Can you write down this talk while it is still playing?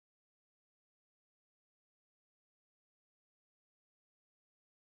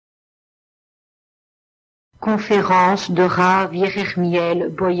Conférence de Rav Yerachmiel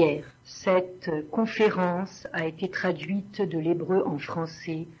Boyer. Cette conférence a été traduite de l'hébreu en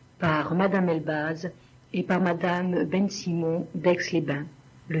français par Madame Elbaz et par Madame Ben Simon d'Aix-les-Bains.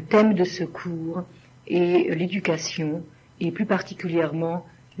 Le thème de ce cours est l'éducation et plus particulièrement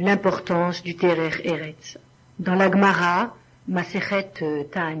l'importance du Terer Eretz. Dans la Gemara, Masechet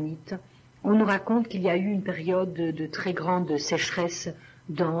Ta'anit, on nous raconte qu'il y a eu une période de très grande sécheresse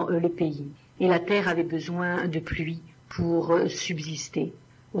dans le pays et la terre avait besoin de pluie pour subsister.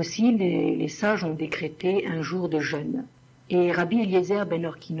 Aussi, les sages ont décrété un jour de jeûne. Et Rabbi Eliezer ben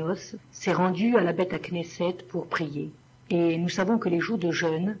Orkinos s'est rendu à la Beth Knesset pour prier. Et nous savons que les jours de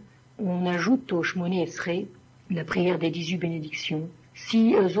jeûne, on ajoute au Shmoné Esrei, la prière des 18 bénédictions,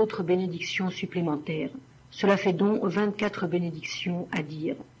 6 autres bénédictions supplémentaires. Cela fait donc 24 bénédictions à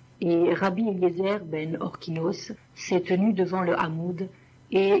dire. Et Rabbi Eliezer ben Orkinos s'est tenu devant le Hamoud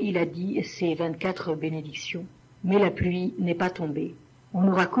et il a dit ces 24 bénédictions. Mais la pluie n'est pas tombée. On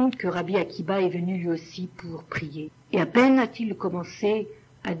nous raconte que Rabbi Akiba est venu lui aussi pour prier. Et à peine a-t-il commencé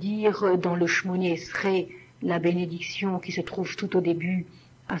à dire dans le Shmoné Esrei la bénédiction qui se trouve tout au début,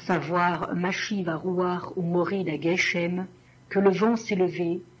 à savoir Mashiv Arouar ou Morid à Geshem, que le vent s'est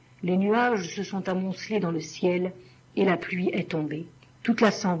levé, les nuages se sont amoncelés dans le ciel et la pluie est tombée. Toute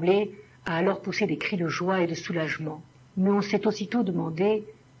l'assemblée a alors poussé des cris de joie et de soulagement. Mais on s'est aussitôt demandé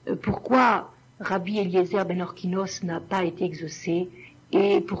pourquoi Rabbi Eliezer ben Orkinos n'a pas été exaucé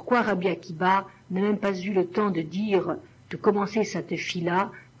et pourquoi Rabbi Akiba n'a même pas eu le temps de dire, de commencer sa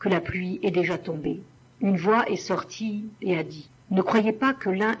tefila, que la pluie est déjà tombée. Une voix est sortie et a dit « Ne croyez pas que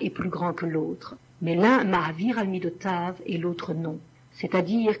l'un est plus grand que l'autre, mais l'un ma'avir al midotav et l'autre non.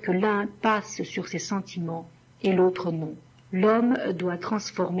 C'est-à-dire que l'un passe sur ses sentiments et l'autre non. L'homme doit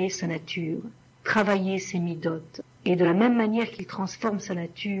transformer sa nature, travailler ses midotes, et de la même manière qu'il transforme sa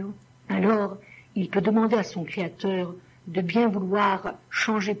nature, alors il peut demander à son Créateur de bien vouloir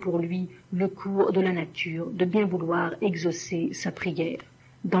changer pour lui le cours de la nature, de bien vouloir exaucer sa prière.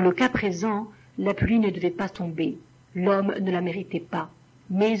 Dans le cas présent, la pluie ne devait pas tomber, l'homme ne la méritait pas,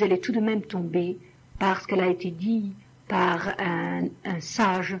 mais elle est tout de même tombée parce qu'elle a été dite par un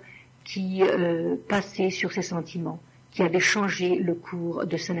sage qui passait sur ses sentiments, qui avait changé le cours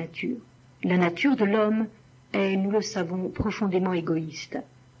de sa nature. La nature de l'homme est, nous le savons, profondément égoïste.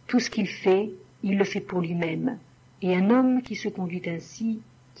 Tout ce qu'il fait, il le fait pour lui-même. Et un homme qui se conduit ainsi,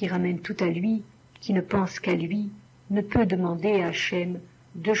 qui ramène tout à lui, qui ne pense qu'à lui, ne peut demander à Hachem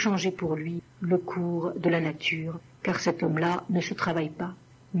de changer pour lui le cours de la nature, car cet homme-là ne se travaille pas.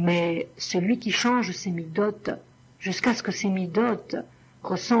 Mais celui qui change ses midotes, jusqu'à ce que ses midotes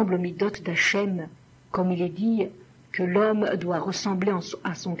ressemblent aux midotes d'Hachem, comme il est dit que l'homme doit ressembler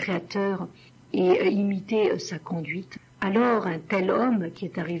à son Créateur et imiter sa conduite, alors un tel homme qui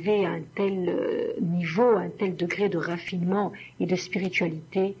est arrivé à un tel niveau, à un tel degré de raffinement et de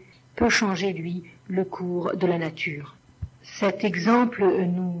spiritualité, peut changer, lui, le cours de la nature. Cet exemple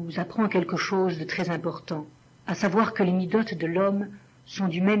nous apprend quelque chose de très important, à savoir que les midotes de l'homme sont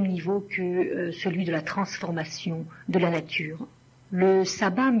du même niveau que celui de la transformation de la nature. Le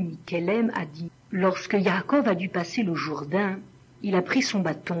Sabbat Mikelem a dit, lorsque Yaakov a dû passer le Jourdain, il a pris son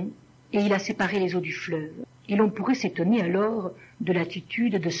bâton et il a séparé les eaux du fleuve. Et l'on pourrait s'étonner alors de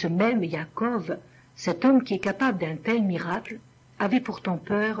l'attitude de ce même Yaakov, cet homme qui est capable d'un tel miracle, avait pourtant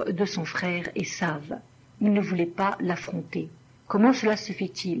peur de son frère Esav. Il ne voulait pas l'affronter. Comment cela se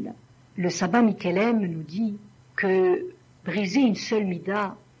fait-il? Le Sabbat Mikelem nous dit que briser une seule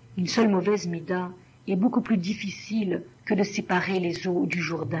mida, une seule mauvaise mida, est beaucoup plus difficile que de séparer les eaux du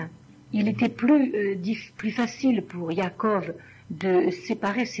Jourdain. Il était plus facile pour Yaakov de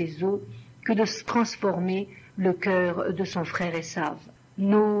séparer ses eaux que de transformer le cœur de son frère Esav.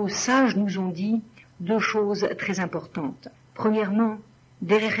 Nos sages nous ont dit 2 choses très importantes. Premièrement,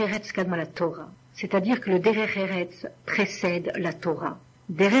 Derer Eretz kadma la Torah, c'est-à-dire que le Derer Eretz précède la Torah.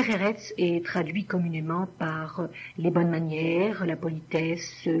 Derer Eretz est traduit communément par les bonnes manières, la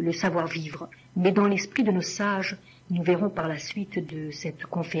politesse, le savoir-vivre. Mais dans l'esprit de nos sages, nous verrons par la suite de cette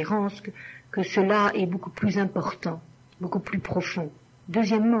conférence que cela est beaucoup plus important, beaucoup plus profond.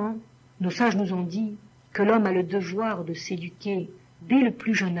 Deuxièmement, nos sages nous ont dit que l'homme a le devoir de s'éduquer dès le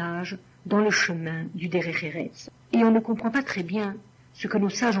plus jeune âge dans le chemin du Derer Eretz. Et on ne comprend pas très bien ce que nos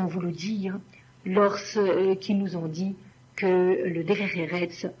sages ont voulu dire lorsqu'ils nous ont dit que le Derer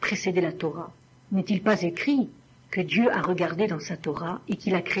Eretz précédait la Torah. N'est-il pas écrit que Dieu a regardé dans sa Torah et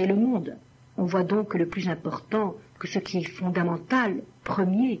qu'il a créé le monde? On voit donc que le plus important, que ce qui est fondamental,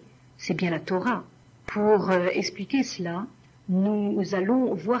 premier, c'est bien la Torah. Pour expliquer cela, nous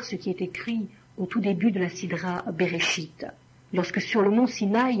allons voir ce qui est écrit au tout début de la Sidra Bereshit. Lorsque sur le mont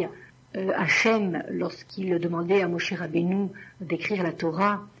Sinaï, Hachem, lorsqu'il demandait à Moshe Rabbeinu d'écrire la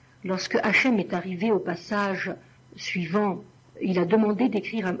Torah, lorsque Hachem est arrivé au passage suivant, il a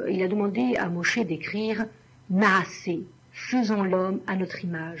demandé à Moshe d'écrire Naasé, faisons l'homme à notre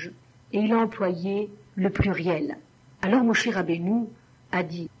image, et il a employé le pluriel. Alors Moshe Rabbeinu a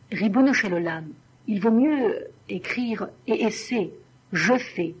dit Ribono shel olam, il vaut mieux écrire et essayer, je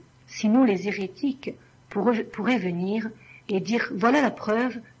fais, sinon les hérétiques pourraient venir et dire voilà la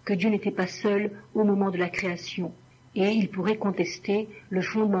preuve que Dieu n'était pas seul au moment de la création. Et ils pourraient contester le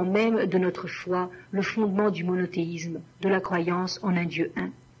fondement même de notre foi, le fondement du monothéisme, de la croyance en un Dieu un.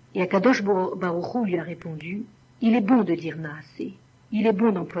 Et Akadosh Baruch Hu lui a répondu, il est bon de dire Naasé, il est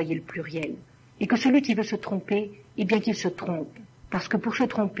bon d'employer le pluriel, et que celui qui veut se tromper, eh bien qu'il se trompe, parce que pour se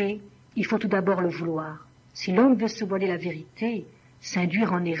tromper, il faut tout d'abord le vouloir. Si l'homme veut se voiler la vérité,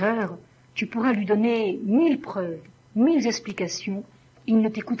 s'induire en erreur, tu pourras lui donner 1000 preuves, 1000 explications, il ne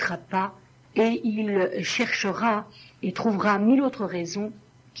t'écoutera pas, et il cherchera et trouvera 1000 autres raisons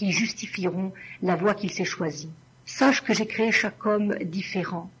qui justifieront la voie qu'il s'est choisie. Sache que j'ai créé chaque homme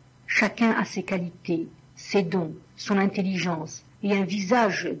différent. Chacun a ses qualités, ses dons, son intelligence et un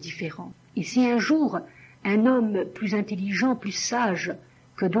visage différent. Et si un jour, un homme plus intelligent, plus sage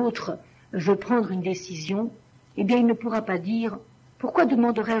que d'autres veut prendre une décision, eh bien il ne pourra pas dire « Pourquoi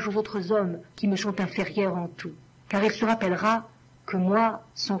demanderais-je aux autres hommes qui me sont inférieurs en tout ?» Car il se rappellera que moi,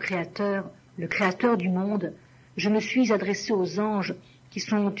 son créateur, le créateur du monde, je me suis adressé aux anges qui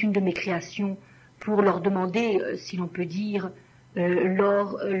sont une de mes créations pour leur demander, si l'on peut dire,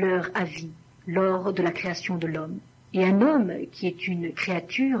 leur avis, lors de la création de l'homme. Et un homme qui est une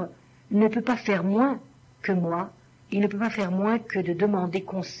créature ne peut pas faire moins que moi, il ne peut pas faire moins que de demander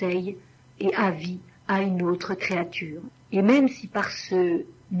conseil et avis à une autre créature. Et même si par ce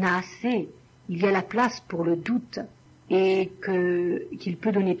naasé, il y a la place pour le doute et qu'il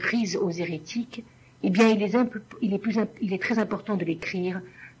peut donner prise aux hérétiques, eh bien il est très important de l'écrire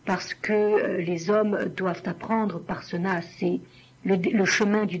parce que les hommes doivent apprendre par ce naasé le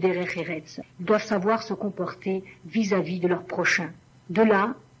chemin du Derech Eretz. Ils doivent savoir se comporter vis-à-vis de leur prochain. De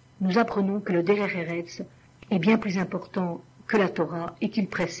là, nous apprenons que le Derech Eretz est bien plus important que la Torah et qu'il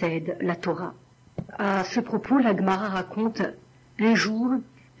précède la Torah. À ce propos, la Gemara raconte un jour,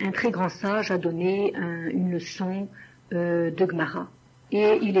 un très grand sage a donné une leçon de Gemara.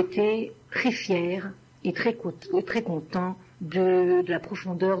 Et il était très fier et très content de la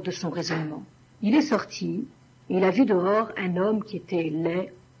profondeur de son raisonnement. Il est sorti et il a vu dehors un homme qui était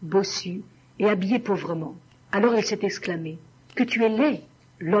laid, bossu et habillé pauvrement. Alors il s'est exclamé « Que tu es laid !»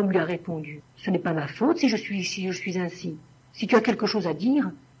 L'homme lui a répondu « Ce n'est pas ma faute si je suis ici, je suis ainsi. Si tu as quelque chose à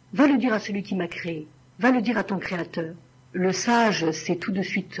dire, va le dire à celui qui m'a créé, va le dire à ton créateur. » Le sage s'est tout de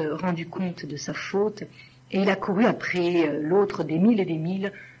suite rendu compte de sa faute et il a couru après l'autre des mille et des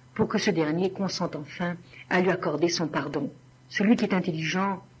mille pour que ce dernier consente enfin à lui accorder son pardon. Celui qui est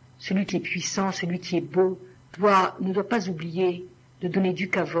intelligent, celui qui est puissant, celui qui est beau, ne doit pas oublier de donner du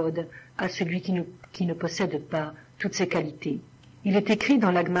kavod à celui qui ne possède pas toutes ses qualités. Il est écrit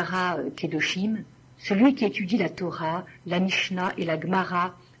dans la Gemara Kedoshim, celui qui étudie la Torah, la Mishnah et la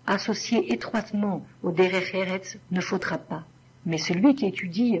Gemara, associé étroitement au Derech Eretz, ne faudra pas. Mais celui qui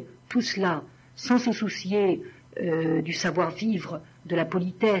étudie tout cela sans se soucier du savoir-vivre, de la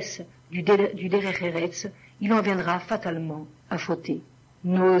politesse, du Derech Eretz, il en viendra fatalement à fauter.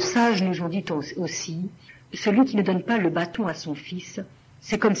 Nos sages nous ont dit aussi, celui qui ne donne pas le bâton à son fils,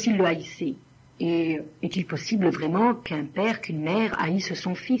 c'est comme s'il le haïssait. Et est-il possible vraiment qu'un père, qu'une mère haïsse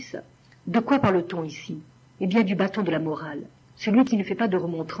son fils? De quoi parle-t-on ici? Eh bien du bâton de la morale. Celui qui ne fait pas de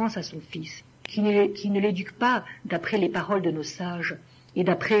remontrance à son fils, qui ne l'éduque pas d'après les paroles de nos sages et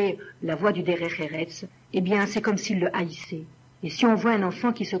d'après la voix du Derech Eretz, eh bien c'est comme s'il le haïssait. Et si on voit un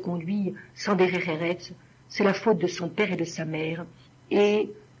enfant qui se conduit sans Derech Eretz, c'est la faute de son père et de sa mère,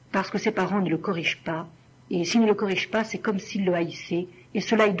 et parce que ses parents ne le corrigent pas, et s'ils ne le corrigent pas, c'est comme s'ils le haïssaient, et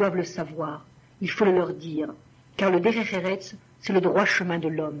cela ils doivent le savoir. Il faut le leur dire, car le Derech Eretz, c'est le droit chemin de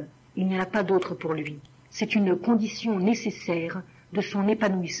l'homme. Il n'y en a pas d'autre pour lui. C'est une condition nécessaire de son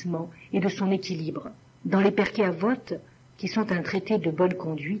épanouissement et de son équilibre. Dans les Perkei Avot, qui sont un traité de bonne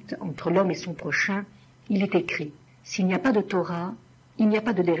conduite entre l'homme et son prochain, il est écrit « S'il n'y a pas de Torah, il n'y a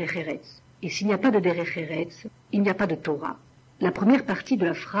pas de Derech Eretz. Et s'il n'y a pas de Derech Eretz, il n'y a pas de Torah. » La première partie de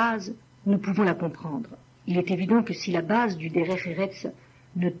la phrase, nous pouvons la comprendre. Il est évident que si la base du Derech Eretz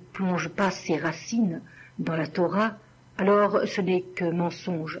ne plonge pas ses racines dans la Torah, alors ce n'est que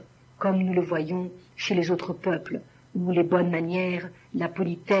mensonge, comme nous le voyons chez les autres peuples, où les bonnes manières, la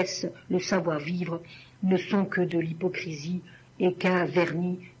politesse, le savoir-vivre ne sont que de l'hypocrisie et qu'un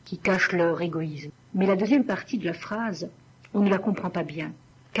vernis qui cache leur égoïsme. Mais la deuxième partie de la phrase, on ne la comprend pas bien.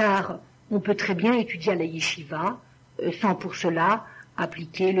 car on peut très bien étudier à la yeshiva sans pour cela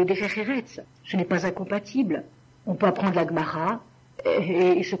appliquer le derech eretz. Ce n'est pas incompatible. On peut apprendre la Gemara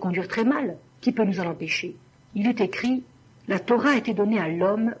et se conduire très mal. Qui peut nous en empêcher? Il est écrit, la Torah a été donnée à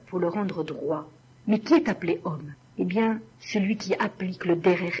l'homme pour le rendre droit. Mais qui est appelé homme? Eh bien, celui qui applique le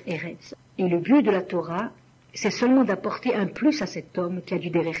derech eretz. Et le but de la Torah, c'est seulement d'apporter un plus à cet homme qui a du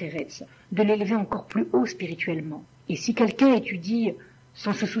derech eretz, de l'élever encore plus haut spirituellement. Et si quelqu'un étudie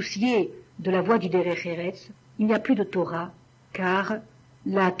sans se soucier de la voie du derech eretz, il n'y a plus de Torah, car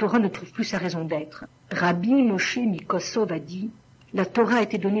la Torah ne trouve plus sa raison d'être. Rabbi Moshe Mikosov a dit, la Torah a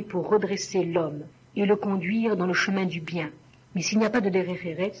été donnée pour redresser l'homme et le conduire dans le chemin du bien. Mais s'il n'y a pas de derech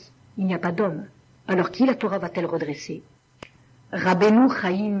eretz, il n'y a pas d'homme. Alors qui la Torah va-t-elle redresser? Rabbeinu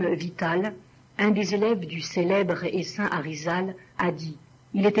Chaim Vital, un des élèves du célèbre et saint Arizal, a dit,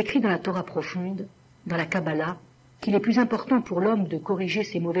 il est écrit dans la Torah profonde, dans la Kabbalah, qu'il est plus important pour l'homme de corriger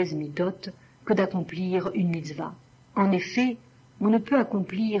ses mauvaises midot que d'accomplir une mitzvah. En effet, on ne peut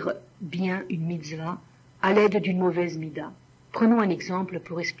accomplir bien une mitzvah à l'aide d'une mauvaise mida. Prenons un exemple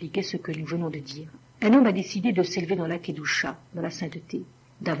pour expliquer ce que nous venons de dire. Un homme a décidé de s'élever dans la Kedusha, dans la sainteté,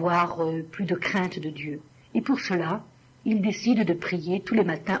 d'avoir plus de crainte de Dieu. Et pour cela, il décide de prier tous les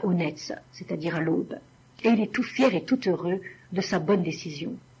matins au netz, c'est-à-dire à l'aube. Et il est tout fier et tout heureux de sa bonne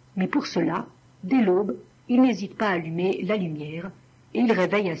décision. Mais pour cela, dès l'aube, il n'hésite pas à allumer la lumière, et il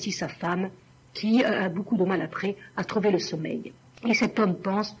réveille ainsi sa femme, qui a beaucoup de mal après à trouver le sommeil. Et cet homme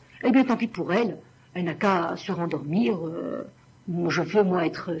pense, eh bien tant pis pour elle, elle n'a qu'à se rendormir, je veux moi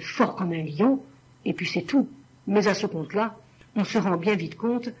être fort comme un lion, et puis c'est tout. Mais à ce compte-là, on se rend bien vite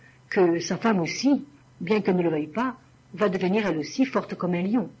compte que sa femme aussi, bien qu'elle ne le veuille pas, va devenir elle aussi forte comme un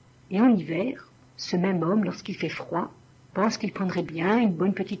lion. Et en hiver, ce même homme, lorsqu'il fait froid, pense qu'il prendrait bien une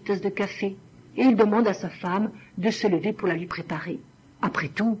bonne petite tasse de café, et il demande à sa femme de se lever pour la lui préparer. Après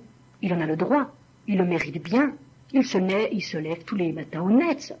tout, il en a le droit, il le mérite bien, il se lève tous les matins au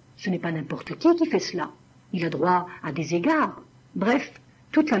net, ce n'est pas n'importe qui fait cela, il a droit à des égards. Bref,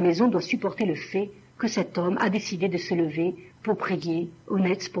 toute la maison doit supporter le fait que cet homme a décidé de se lever pour prier, au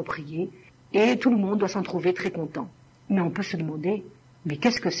net pour prier, et tout le monde doit s'en trouver très content. Mais on peut se demander, mais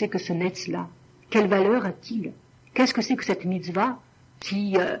qu'est-ce que c'est que ce netz-là? Quelle valeur a-t-il? Qu'est-ce que c'est que cette mitzvah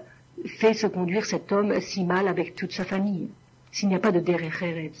qui fait se conduire cet homme si mal avec toute sa famille? S'il n'y a pas de derech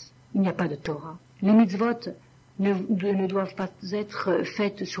eretz, il n'y a pas de Torah. Les mitzvot ne doivent pas être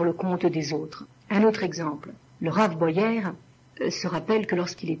faites sur le compte des autres. Un autre exemple, le Rav Boyer se rappelle que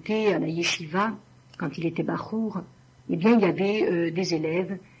lorsqu'il était à la yeshiva, quand il était bachour, eh bien il y avait des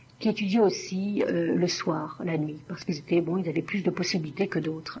élèves qui étudiaient aussi le soir, la nuit, parce qu'ils avaient plus de possibilités que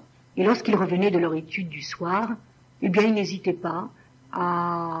d'autres. Et lorsqu'ils revenaient de leur étude du soir, eh bien ils n'hésitaient pas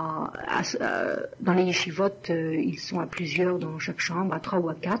dans les yeshivot, ils sont à plusieurs dans chaque chambre, à 3 ou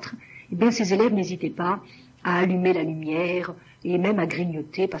à 4, eh bien ces élèves n'hésitaient pas à allumer la lumière et même à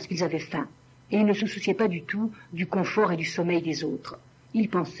grignoter parce qu'ils avaient faim. Et ils ne se souciaient pas du tout du confort et du sommeil des autres. Ils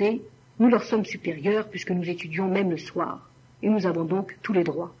pensaient, nous leur sommes supérieurs puisque nous étudions même le soir, et nous avons donc tous les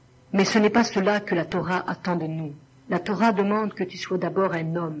droits. Mais ce n'est pas cela que la Torah attend de nous. La Torah demande que tu sois d'abord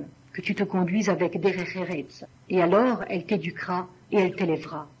un homme, que tu te conduises avec derech eretz, et alors elle t'éduquera et elle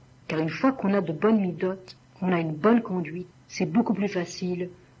t'élèvera. Car une fois qu'on a de bonnes midot, qu'on a une bonne conduite, c'est beaucoup plus facile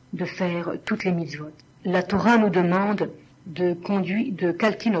de faire toutes les mitzvot. La Torah nous demande de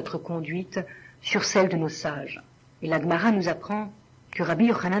calquer notre conduite sur celle de nos sages. Et la Gemara nous apprend que Rabbi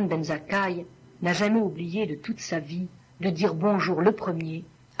Yochanan ben Zakkai n'a jamais oublié de toute sa vie de dire bonjour le premier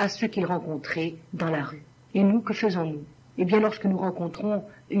à ceux qu'il rencontrait dans la rue. Et nous, que faisons-nous? Eh bien, lorsque nous rencontrons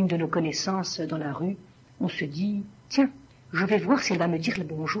une de nos connaissances dans la rue, on se dit, tiens, je vais voir si elle va me dire le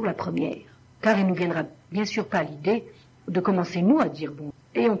bonjour la première. Car il nous viendra bien sûr pas l'idée de commencer nous à dire bonjour.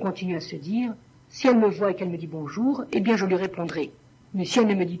 Et on continue à se dire, si elle me voit et qu'elle me dit bonjour, eh bien je lui répondrai. Mais si elle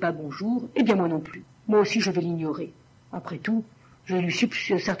ne me dit pas bonjour, eh bien moi non plus. Moi aussi je vais l'ignorer. Après tout, je lui suis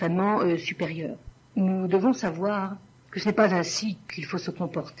certainement supérieur. Nous devons savoir que ce n'est pas ainsi qu'il faut se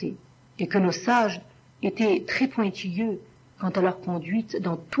comporter, et que nos sages étaient très pointilleux quant à leur conduite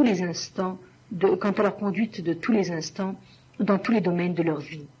dans tous les instants, quant à leur conduite de tous les instants, dans tous les domaines de leur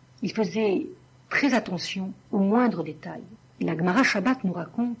vie. Ils faisaient très attention aux moindres détails. Et la Gemara Shabbat nous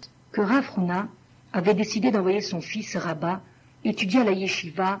raconte que Rav Huna avait décidé d'envoyer son fils Rabba étudier à la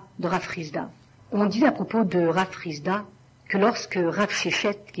yeshiva de Rav Frisda. On dit à propos de Rav Frisda que lorsque Rav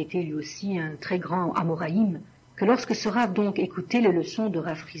Shechet, qui était lui aussi un très grand Amoraïm, que lorsque ce Rav donc écoutait les leçons de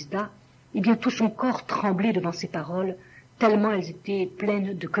Rav Frisda, eh bien tout son corps tremblait devant ses paroles, tellement elles étaient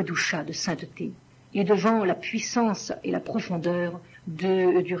pleines de kedusha, de sainteté, et devant la puissance et la profondeur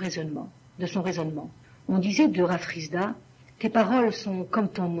de son raisonnement. On disait de Rav Frisda Tes paroles sont comme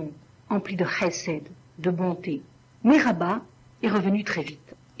ton nom, emplies de chesed, de bonté. Mais Rabba est revenu très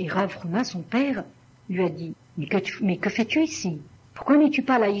vite. Et Rav Huna, son père, lui a dit, mais que fais-tu ici? Pourquoi n'es-tu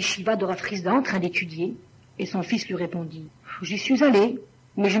pas à la yeshiva de Rav Rizda en train d'étudier? Et son fils lui répondit, j'y suis allé,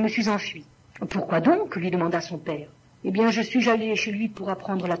 mais je me suis enfui. Pourquoi donc? Lui demanda son père. Eh bien, je suis allé chez lui pour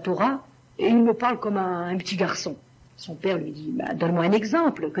apprendre la Torah, et il me parle comme un petit garçon. Son père lui dit, donne-moi un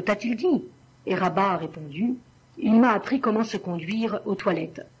exemple, que t'a-t-il dit? Et Rabba a répondu, il m'a appris comment se conduire aux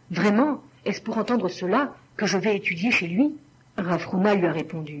toilettes. Vraiment, est-ce pour entendre cela que je vais étudier chez lui? Rav Huna lui a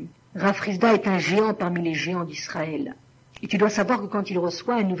répondu, Rav Rizda est un géant parmi les géants d'Israël. Et tu dois savoir que quand il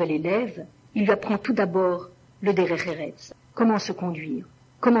reçoit un nouvel élève, il lui apprend tout d'abord le derech eretz, comment se conduire,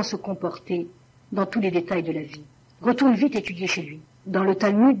 comment se comporter dans tous les détails de la vie. Retourne vite étudier chez lui. Dans le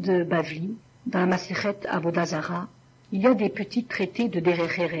Talmud de Bavli, dans la Masechet Avodah Zara, il y a des petits traités de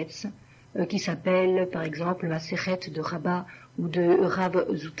derech eretz qui s'appellent par exemple Masechet de Rabba ou de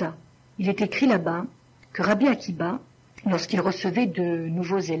Rav Zuta. Il est écrit là-bas que Rabbi Akiba, lorsqu'il recevait de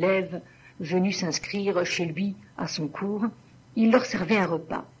nouveaux élèves venus s'inscrire chez lui à son cours, il leur servait un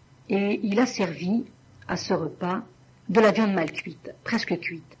repas. Et il a servi à ce repas de la viande mal cuite, presque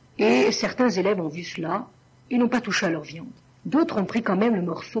cuite. Et certains élèves ont vu cela et n'ont pas touché à leur viande. D'autres ont pris quand même le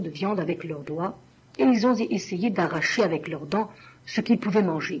morceau de viande avec leurs doigts et ils ont essayé d'arracher avec leurs dents ce qu'ils pouvaient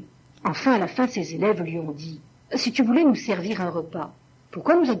manger. Enfin, à la fin, ces élèves lui ont dit « Si tu voulais nous servir un repas,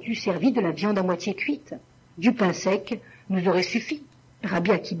 pourquoi nous as-tu servi de la viande à moitié cuite? Du pain sec nous aurait suffi. » Rabbi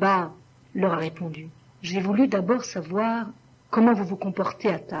Akiba leur a répondu « J'ai voulu d'abord savoir comment vous vous comportez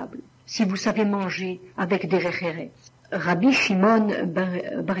à table, si vous savez manger avec des réchérets. » Rabbi Shimon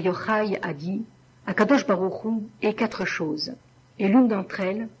Bar Yochai a dit « Akadosh Baruch Hu est 4 choses, et l'une d'entre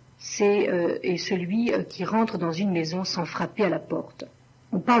elles, c'est celui qui rentre dans une maison sans frapper à la porte. »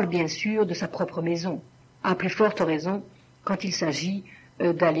 On parle bien sûr de sa propre maison, à plus forte raison quand il s'agit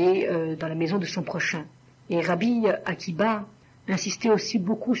d'aller dans la maison de son prochain. Et Rabbi Akiba insistait aussi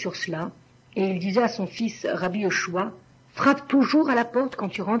beaucoup sur cela, et il disait à son fils Rabbi Yoshua, frappe toujours à la porte quand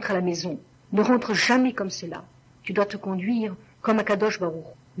tu rentres à la maison, ne rentre jamais comme cela, tu dois te conduire comme Akadosh Baruch.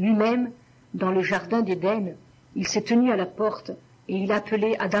 Lui-même, dans le jardin d'Éden, il s'est tenu à la porte et il a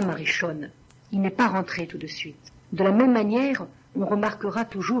appelé Adam Arishon. Il n'est pas rentré tout de suite. De la même manière, on remarquera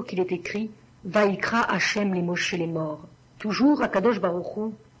toujours qu'il est écrit Vaikra Hashem les Moshe les morts. Toujours Akadosh Baruch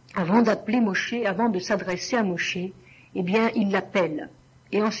Hu, avant d'appeler Moshe, avant de s'adresser à Moshe, eh bien il l'appelle.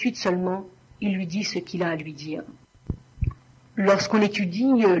 Et ensuite seulement, il lui dit ce qu'il a à lui dire. Lorsqu'on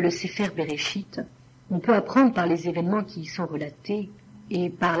étudie le Sefer Bereshit, on peut apprendre par les événements qui y sont relatés et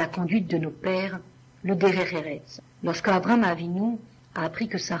par la conduite de nos pères le derech eretz. Lorsque Abraham Avinu a appris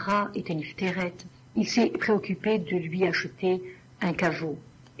que Sarah était nifteret, il s'est préoccupé de lui acheter un caveau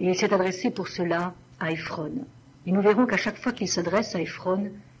et il s'est adressé pour cela à Ephron. Et nous verrons qu'à chaque fois qu'il s'adresse à Ephron,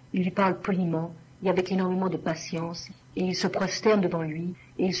 il lui parle poliment et avec énormément de patience et il se prosterne devant lui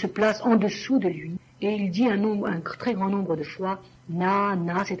et il se place en dessous de lui et il dit un très grand nombre de fois na,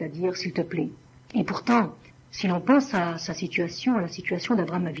 c'est-à-dire s'il te plaît. Et pourtant, si l'on pense à sa situation, à la situation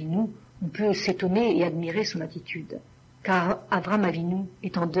d'Abraham Avinu, on peut s'étonner et admirer son attitude. Car Abraham Avinu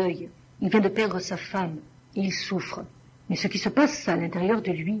est en deuil, il vient de perdre sa femme et il souffre. Mais ce qui se passe à l'intérieur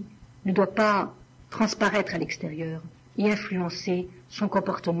de lui ne doit pas transparaître à l'extérieur et influencer son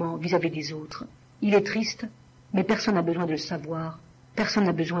comportement vis-à-vis des autres. Il est triste, mais personne n'a besoin de le savoir, personne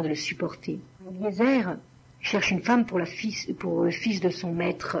n'a besoin de le supporter. Eliezer cherche une femme pour le fils de son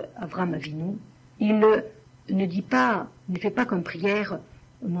maître Abraham Avinu. Il ne fait pas comme prière,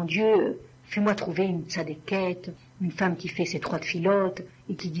 oh mon Dieu, fais-moi trouver une tzadékette, une femme qui fait ses 3 tfilotes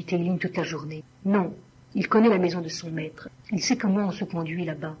et qui dit Télim toute la journée. Non, il connaît la maison de son maître. Il sait comment on se conduit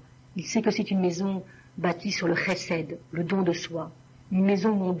là-bas. Il sait que c'est une maison bâtie sur le chesed, le don de soi. Une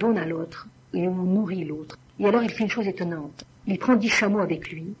maison où on donne à l'autre et où on nourrit l'autre. Et alors il fait une chose étonnante. Il prend 10 chameaux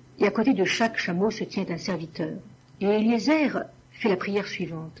avec lui et à côté de chaque chameau se tient un serviteur. Et Eliezer fait la prière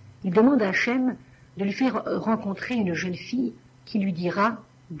suivante. Il demande à Hachem de lui faire rencontrer une jeune fille qui lui dira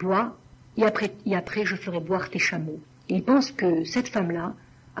 « bois, et après je ferai boire tes chameaux ». Et il pense que cette femme-là,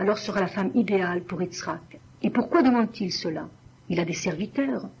 alors sera la femme idéale pour Yitzhak. Et pourquoi demande-t-il cela? Il a des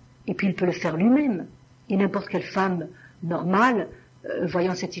serviteurs, et puis il peut le faire lui-même. Et n'importe quelle femme normale,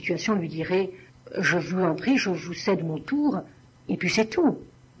 voyant cette situation, lui dirait « je vous en prie, je vous cède mon tour », et puis c'est tout.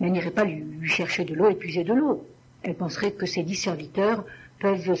 Mais elle n'irait pas lui chercher de l'eau et puiser de l'eau. Elle penserait que ses 10 serviteurs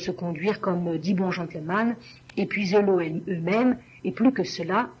peuvent se conduire comme 10 bons gentlemen et puiser l'eau eux-mêmes, et plus que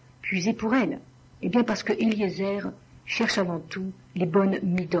cela, puiser pour elle. Eh bien parce que Eliezer cherche avant tout les bonnes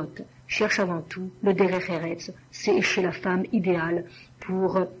midot, cherche avant tout le derech eretz, c'est chez la femme idéale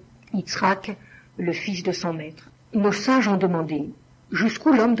pour Yitzhak, le fils de son maître. Nos sages ont demandé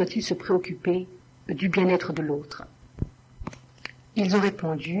jusqu'où l'homme doit-il se préoccuper du bien-être de l'autre. Ils ont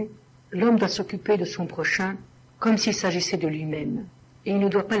répondu, l'homme doit s'occuper de son prochain comme s'il s'agissait de lui-même, et il ne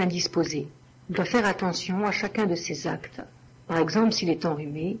doit pas l'indisposer. Il doit faire attention à chacun de ses actes. Par exemple, s'il est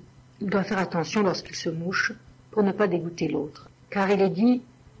enrhumé, il doit faire attention lorsqu'il se mouche pour ne pas dégoûter l'autre. Car il est dit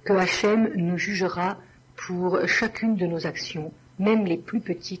que Hachem nous jugera pour chacune de nos actions, même les plus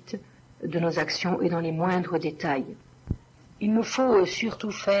petites de nos actions et dans les moindres détails. Il nous faut surtout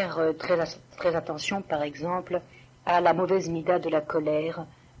faire très attention, par exemple, à la mauvaise mida de la colère,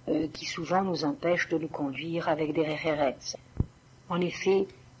 qui souvent nous empêche de nous conduire avec des références. En effet,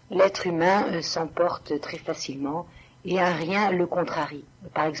 l'être humain s'emporte très facilement et à rien le contrarie.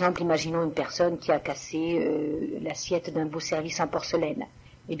 Par exemple, imaginons une personne qui a cassé l'assiette d'un beau service en porcelaine.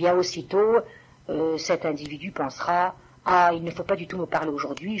 Eh bien, aussitôt, cet individu pensera « Ah, il ne faut pas du tout me parler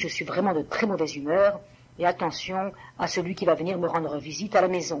aujourd'hui, je suis vraiment de très mauvaise humeur, et attention à celui qui va venir me rendre visite à la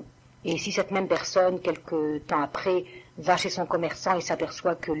maison. » Et si cette même personne, quelque temps après, va chez son commerçant et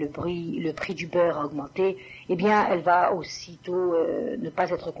s'aperçoit que le prix du beurre a augmenté, eh bien, elle va aussitôt ne pas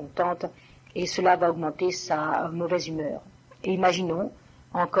être contente, et cela va augmenter sa mauvaise humeur. Et imaginons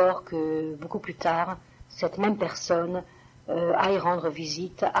encore que beaucoup plus tard, cette même personne aille rendre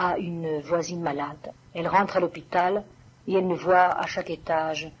visite à une voisine malade. Elle rentre à l'hôpital et elle ne voit à chaque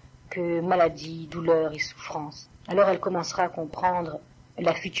étage que maladie, douleur et souffrance. Alors elle commencera à comprendre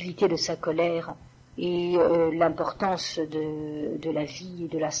la futilité de sa colère et l'importance de la vie et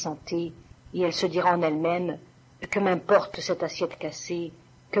de la santé, et elle se dira en elle-même que m'importe cette assiette cassée,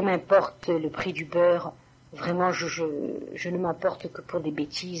 que m'importe le prix du beurre, vraiment je ne m'emporte que pour des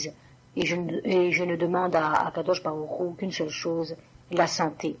bêtises, et je ne demande à Kadosh Baruch Hu qu'une seule chose, la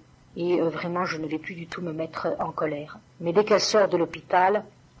santé. Et vraiment je ne vais plus du tout me mettre en colère. Mais dès qu'elle sort de l'hôpital,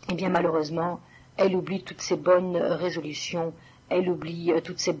 eh bien malheureusement, elle oublie toutes ses bonnes résolutions, elle oublie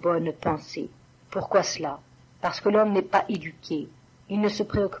toutes ses bonnes pensées. Pourquoi cela? Parce que l'homme n'est pas éduqué. Il ne se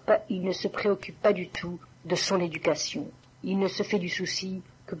préoccupe pas du tout de son éducation. Il ne se fait du souci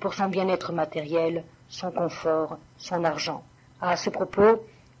que pour son bien-être matériel, son confort, son argent. À ce propos,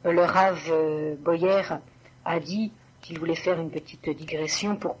 le Rav Boyer a dit qu'il voulait faire une petite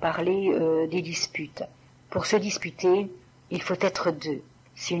digression pour parler des disputes. Pour se disputer, il faut être deux.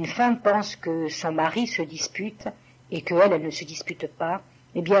 Si une femme pense que son mari se dispute et qu'elle ne se dispute pas,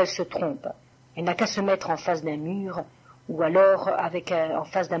 eh bien elle se trompe. Elle n'a qu'à se mettre en face d'un mur ou alors en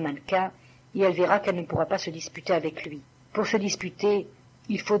face d'un mannequin et elle verra qu'elle ne pourra pas se disputer avec lui. Pour se disputer,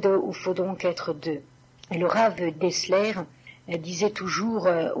 il faut donc être deux. Et le Rav Dessler disait toujours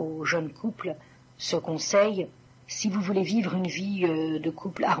aux jeunes couples ce conseil: si vous voulez vivre une vie de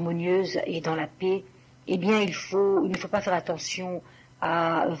couple harmonieuse et dans la paix, eh bien il ne faut pas faire attention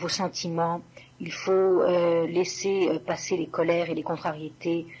à vos sentiments, il faut laisser passer les colères et les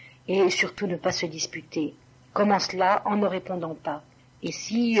contrariétés et surtout ne pas se disputer. Comment cela? En ne répondant pas. Et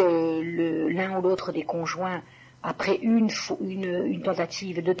si l'un ou l'autre des conjoints, après une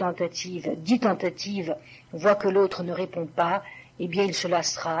tentative, 2 tentatives, 10 tentatives, voit que l'autre ne répond pas, eh bien il se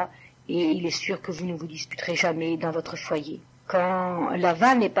lassera et il est sûr que vous ne vous disputerez jamais dans votre foyer. Quand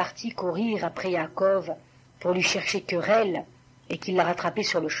Lavan est parti courir après Yaakov pour lui chercher querelle et qu'il l'a rattrapé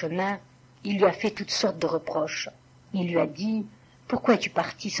sur le chemin, il lui a fait toutes sortes de reproches. Il lui a dit « Pourquoi es-tu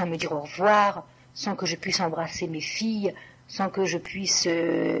parti sans me dire au revoir, sans que je puisse embrasser mes filles, sans que je puisse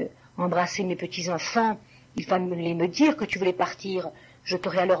embrasser mes petits-enfants? Il fallait me dire que tu voulais partir. Je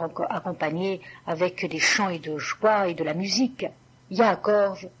t'aurais alors accompagné avec des chants et de joie et de la musique. »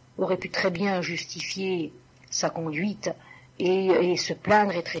 Yaakov aurait pu très bien justifier sa conduite et se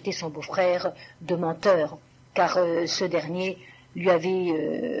plaindre et traiter son beau-frère de menteur, car ce dernier lui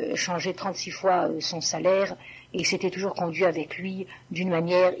avait changé 36 fois son salaire et s'était toujours conduit avec lui d'une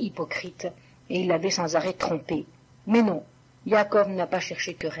manière hypocrite et il l'avait sans arrêt trompé. Mais non, Yaakov n'a pas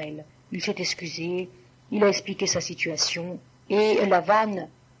cherché querelle. Il s'est excusé, il a expliqué sa situation et Lavan,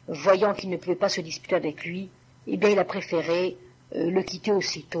 voyant qu'il ne pouvait pas se disputer avec lui, eh bien il a préféré le quitter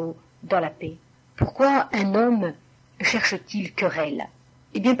aussitôt dans la paix. Pourquoi un homme cherche-t-il querelle?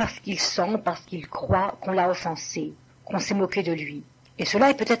 Eh bien parce qu'il croit qu'on l'a offensé, qu'on s'est moqué de lui. Et cela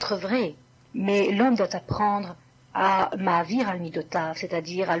est peut-être vrai, mais l'homme doit apprendre à ma'avir al midotav,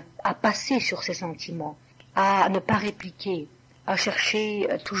 c'est-à-dire à passer sur ses sentiments, à ne pas répliquer, à chercher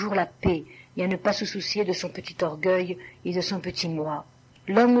toujours la paix et à ne pas se soucier de son petit orgueil et de son petit moi.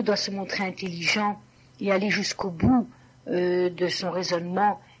 L'homme doit se montrer intelligent et aller jusqu'au bout de son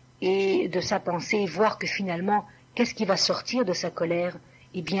raisonnement et de sa pensée et voir que finalement, qu'est-ce qui va sortir de sa colère?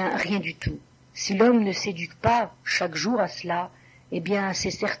 Eh bien, rien du tout. Si l'homme ne s'éduque pas chaque jour à cela, eh bien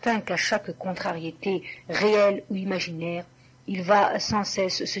c'est certain qu'à chaque contrariété réelle ou imaginaire, il va sans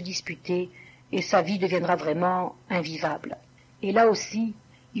cesse se disputer et sa vie deviendra vraiment invivable. Et là aussi,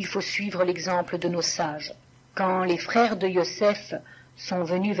 il faut suivre l'exemple de nos sages. Quand les frères de Yosef sont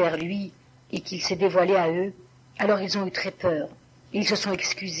venus vers lui et qu'il s'est dévoilé à eux, alors ils ont eu très peur. Et ils se sont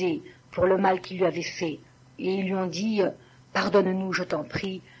excusés pour le mal qu'ils lui avaient fait. Et ils lui ont dit « Pardonne-nous, je t'en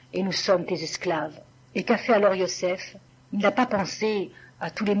prie, et nous sommes tes esclaves. » Et qu'a fait alors Yosef? Il n'a pas pensé à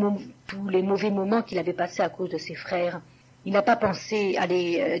tous les mauvais moments qu'il avait passés à cause de ses frères. Il n'a pas pensé à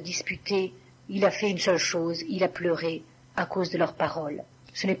les disputer. Il a fait une seule chose, il a pleuré à cause de leurs paroles.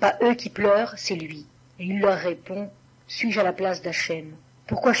 Ce n'est pas eux qui pleurent, c'est lui. Et il leur répond « Suis-je à la place d'Hachem?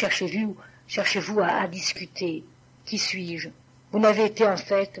 Pourquoi cherchez-vous à discuter? Qui suis-je? Vous n'avez été en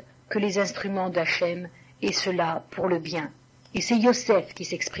fait que les instruments d'Hachem, et cela pour le bien. » Et c'est Yosef qui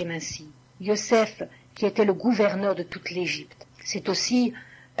s'exprime ainsi. Yosef qui était le gouverneur de toute l'Égypte. C'est aussi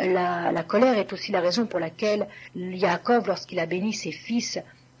la colère est aussi la raison pour laquelle Yaakov, lorsqu'il a béni ses fils,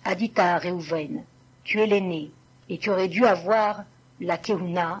 a dit à Réhouven, « Tu es l'aîné, et tu aurais dû avoir la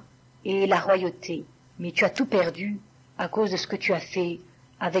Kéhouna et la royauté, mais tu as tout perdu à cause de ce que tu as fait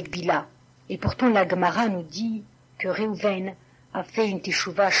avec Bila. » Et pourtant la Gemara nous dit que Réhouven a fait une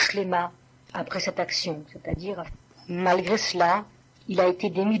teshuva shlema après cette action, c'est-à-dire, malgré cela, il a été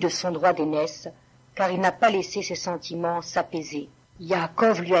démis de son droit d'aînesse, car il n'a pas laissé ses sentiments s'apaiser.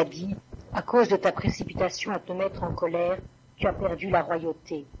 Yaakov lui a dit, « À cause de ta précipitation à te mettre en colère, tu as perdu la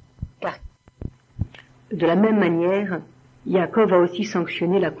royauté. » Car de la même manière, Yaakov a aussi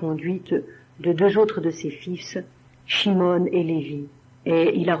sanctionné la conduite de deux autres de ses fils, Shimon et Lévi,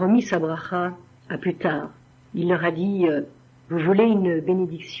 et il a remis sa bracha à plus tard. Il leur a dit, « Vous voulez une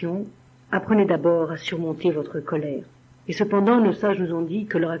bénédiction, apprenez d'abord à surmonter votre colère. » Et cependant, nos sages nous ont dit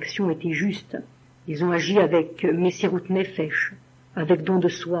que leur action était juste. Ils ont agi avec Messirut Nefesh, avec don de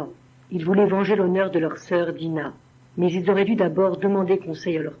soi. Ils voulaient venger l'honneur de leur sœur Dina. Mais ils auraient dû d'abord demander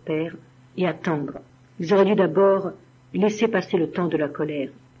conseil à leur père et attendre. Ils auraient dû d'abord laisser passer le temps de la colère.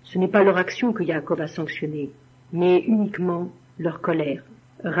 Ce n'est pas leur action que Yaakov a sanctionnée, mais uniquement leur colère.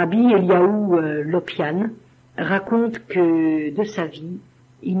 Rabbi Eliaou Lopian raconte que de sa vie,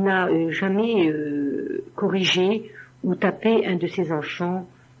 il n'a jamais corrigé ou tapé un de ses enfants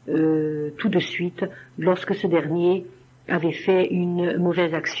tout de suite lorsque ce dernier avait fait une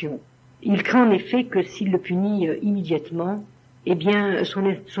mauvaise action. Il craint en effet que s'il le punit immédiatement, eh bien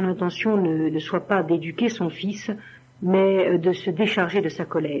son intention ne soit pas d'éduquer son fils, mais de se décharger de sa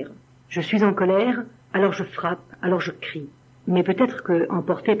colère. Je suis en colère, alors je frappe, alors je crie. Mais peut-être que,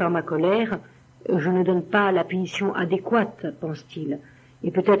 emporté par ma colère, je ne donne pas la punition adéquate, pense-t-il.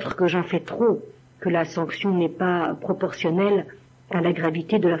 Et peut-être que j'en fais trop, que la sanction n'est pas proportionnelle à la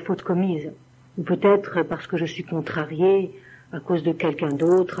gravité de la faute commise. Ou peut-être parce que je suis contrarié à cause de quelqu'un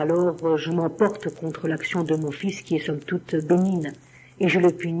d'autre, alors je m'emporte contre l'action de mon fils qui est somme toute bénigne, et je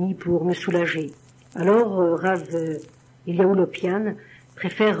le punis pour me soulager. Alors Rav Eliaou Lopian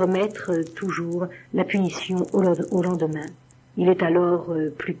préfère remettre toujours la punition au lendemain. Il est alors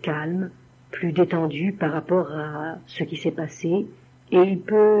plus calme, plus détendu par rapport à ce qui s'est passé, et il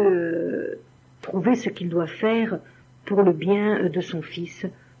peut trouver ce qu'il doit faire pour le bien de son fils,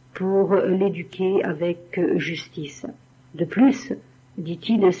 pour l'éduquer avec justice. De plus,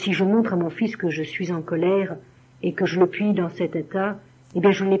 dit-il, si je montre à mon fils que je suis en colère et que je le punis dans cet état, eh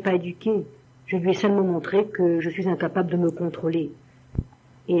bien je ne l'ai pas éduqué. Je lui ai seulement montré que je suis incapable de me contrôler.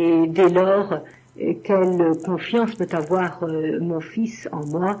 Et dès lors, quelle confiance peut avoir mon fils en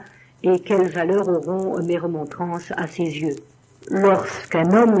moi et quelle valeur auront mes remontrances à ses yeux.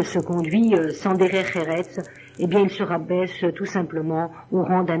 Lorsqu'un homme se conduit sans derrière Eretz, eh bien il se rabaisse tout simplement au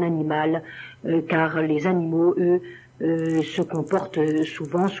rang d'un animal, car les animaux, eux, se comportent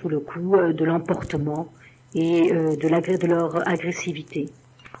souvent sous le coup de l'emportement et de leur agressivité.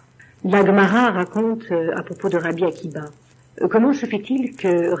 La Gemara raconte à propos de Rabbi Akiba, comment se fait-il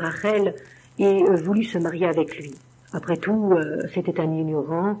que Rachel ait voulu se marier avec lui? Après tout, c'était un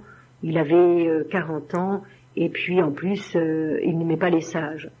ignorant, il avait 40 ans, et puis en plus, il n'aimait pas les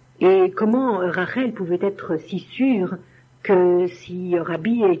sages. Et comment Rachel pouvait être si sûre que si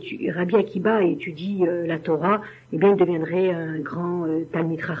Rabbi Akiba étudie la Torah, eh bien il deviendrait un grand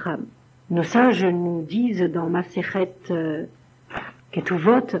Talmid Chacham. Nos sages nous disent dans Masechet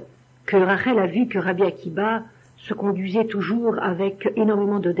Ketuvot que Rachel a vu que Rabbi Akiba se conduisait toujours avec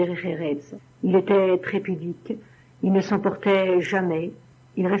énormément de derech eretz. Il était très pudique, il ne s'emportait jamais,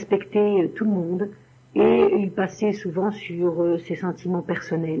 il respectait tout le monde et il passait souvent sur ses sentiments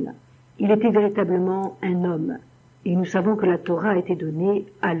personnels. Il était véritablement un homme et nous savons que la Torah a été donnée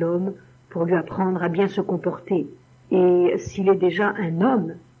à l'homme pour lui apprendre à bien se comporter. Et s'il est déjà un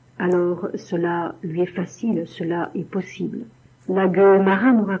homme, alors cela lui est facile, cela est possible. La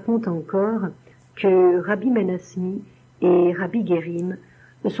Gemara nous raconte encore que Rabbi Menasmi et Rabbi Gerim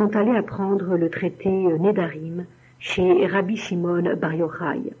sont allés apprendre le traité Nedarim chez Rabbi Shimon Bar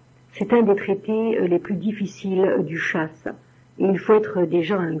Yochai. C'est un des traités les plus difficiles du chasse. Et il faut être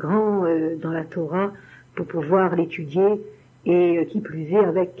déjà un grand dans la Torah pour pouvoir l'étudier, et qui plus est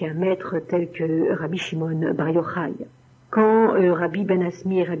avec un maître tel que Rabbi Shimon Bar Yochai. Quand Rabbi Ben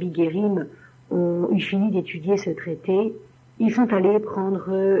Asmi et Rabbi Gerim ont eu fini d'étudier ce traité, ils sont allés prendre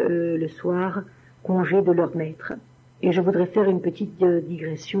le soir congé de leur maître. Et je voudrais faire une petite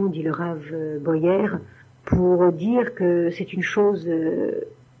digression, dit le Rav Boyer, pour dire que c'est une chose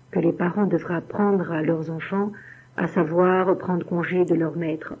que les parents devraient apprendre à leurs enfants, à savoir prendre congé de leur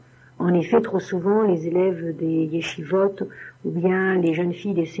maître. En effet, trop souvent, les élèves des yeshivot ou bien les jeunes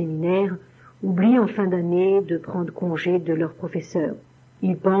filles des séminaires oublient en fin d'année de prendre congé de leur professeur.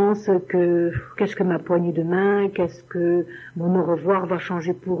 Ils pensent que qu'est-ce que ma poignée de main, qu'est-ce que mon au revoir va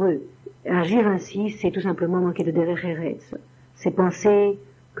changer pour eux. Agir ainsi, c'est tout simplement manquer de derech eretz. C'est penser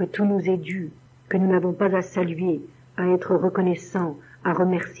que tout nous est dû, que nous n'avons pas à saluer, à être reconnaissants, à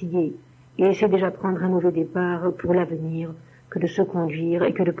remercier. Et c'est déjà prendre un mauvais départ pour l'avenir que de se conduire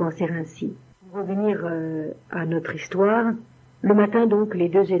et que de penser ainsi. Pour revenir à notre histoire, le matin donc, les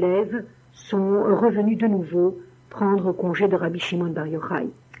deux élèves sont revenus de nouveau prendre congé de Rabbi Shimon Bar Yochai.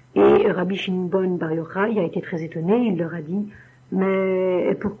 Et Rabbi Shimon Bar Yochai a été très étonné, il leur a dit «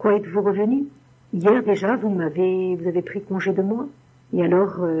 Mais pourquoi êtes-vous revenus? Hier déjà, vous avez pris congé de moi ?» Et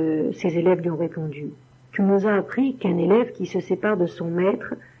alors, ces élèves lui ont répondu « Tu nous as appris qu'un élève qui se sépare de son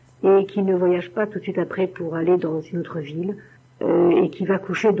maître et qui ne voyage pas tout de suite après pour aller dans une autre ville, et qui va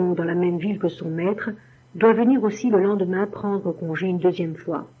coucher donc dans la même ville que son maître, doit venir aussi le lendemain prendre congé une deuxième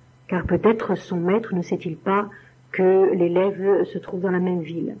fois. Car peut-être son maître ne sait-il pas que l'élève se trouve dans la même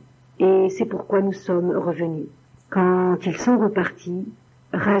ville. Et c'est pourquoi nous sommes revenus. » Quand ils sont repartis,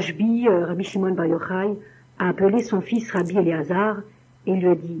 Rabbi Shimon Bar Yochai a appelé son fils Rabbi Eliezer et lui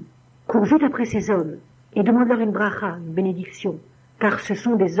a dit « Cours vite après ces hommes et demande-leur une bracha, une bénédiction, car ce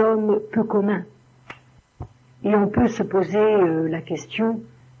sont des hommes peu communs. » Et on peut se poser la question,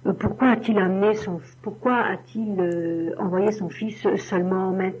 pourquoi a-t-il envoyé son fils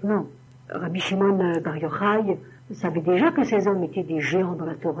seulement maintenant? Rabbi Shimon Bar Yochai savait déjà que ces hommes étaient des géants dans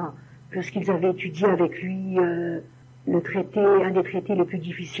la Torah, puisqu'ils avaient étudié avec lui un des traités les plus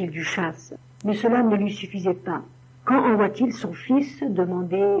difficiles du chasse. Mais cela ne lui suffisait pas. Quand envoie-t-il son fils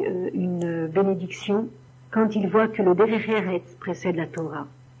demander une bénédiction quand il voit que le derech eretz précède la Torah?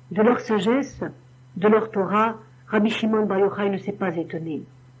 De leur sagesse, de leur Torah, Rabbi Shimon Bar Yochai ne s'est pas étonné.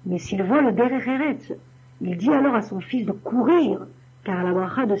 Mais s'il voit le derech eretz, il dit alors à son fils de courir, car la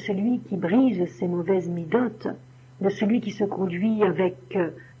bracha de celui qui brise ses mauvaises midotes, de celui qui se conduit avec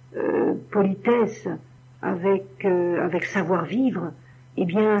politesse, avec savoir vivre, eh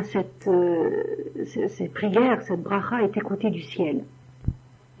bien cette prière, cette bracha est écoutée du ciel.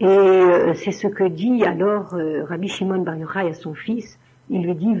 Et c'est ce que dit alors Rabbi Shimon Bar Yochai à son fils. Il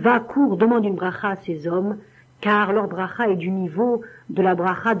lui dit « Va, cours, demande une bracha à ces hommes, car leur bracha est du niveau de la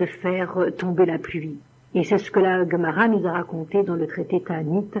bracha de faire tomber la pluie. » Et c'est ce que la Gemara nous a raconté dans le traité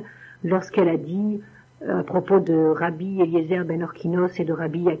Ta'anit, lorsqu'elle a dit, à propos de Rabbi Eliezer ben Orkinos et de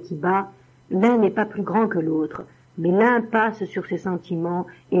Rabbi Akiba, « L'un n'est pas plus grand que l'autre, mais l'un passe sur ses sentiments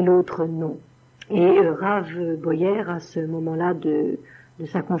et l'autre non. » Et Rav Boyer, à ce moment-là de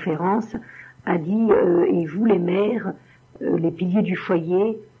sa conférence, a dit « Et vous les mères, les piliers du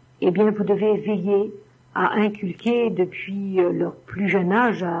foyer, eh bien vous devez veiller à inculquer depuis leur plus jeune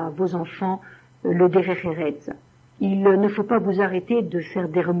âge à vos enfants le derech eretz. Il ne faut pas vous arrêter de faire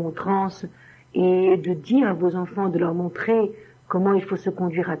des remontrances et de dire à vos enfants, de leur montrer comment il faut se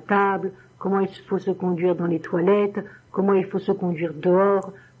conduire à table, comment il faut se conduire dans les toilettes, comment il faut se conduire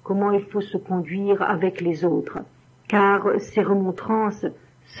dehors, comment il faut se conduire avec les autres. Car ces remontrances,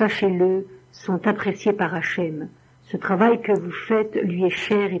 sachez-le, sont appréciées par Hachem. Ce travail que vous faites lui est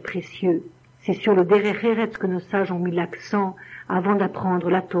cher et précieux. C'est sur le derech eretz que nos sages ont mis l'accent avant d'apprendre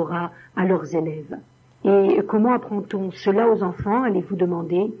la Torah à leurs élèves. Et comment apprend-on cela aux enfants, allez-vous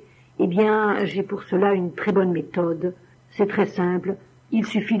demander? Eh bien, j'ai pour cela une très bonne méthode. C'est très simple, il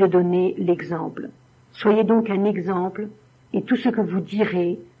suffit de donner l'exemple. Soyez donc un exemple, et tout ce que vous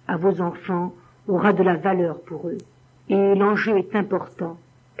direz à vos enfants aura de la valeur pour eux. Et l'enjeu est important,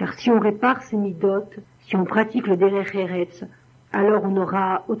 car si on répare ces midotes, si on pratique le derech eretz, alors on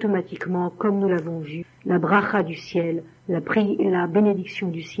aura automatiquement, comme nous l'avons vu, la bracha du ciel, la bénédiction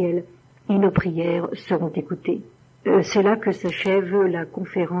du ciel, et nos prières seront écoutées. C'est là que s'achève la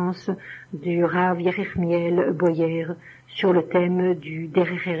conférence du Rav Yerachmiel Boyer sur le thème du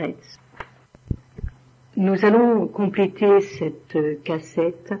Derech Eretz. Nous allons compléter cette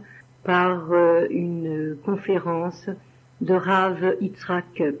cassette par une conférence de Rav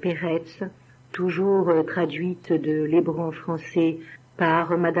Yitzhak Peretz, toujours traduite de l'hébreu en français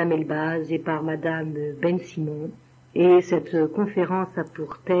par Madame Elbaz et par Madame Ben Simon. Et cette conférence a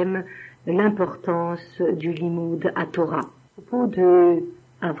pour thème l'importance du limoud à Torah. À propos de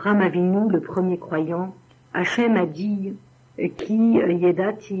Avraham Avinu, le premier croyant, Hachem a dit Ki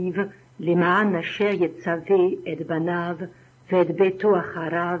yedativ lemaan asher yetzave et banav ved beto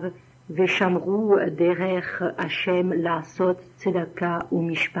acharav veshamru derech Hachem la'asot tzedaka ou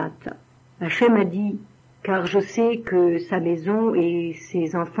mishpat. Hachem a dit car je sais que sa maison et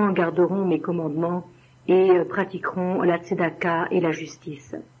ses enfants garderont mes commandements et pratiqueront la tzedaka et la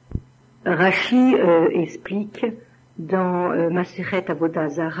justice. Rashi explique dans Masechet Avodah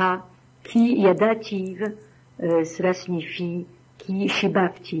Zara Ki yadativ, cela signifie Ki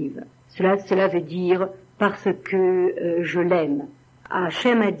shibavtiv. Cela veut dire parce que je l'aime.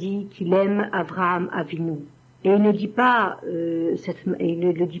 Hachem a dit qu'il aime Avraham Avinu. Et il ne dit pas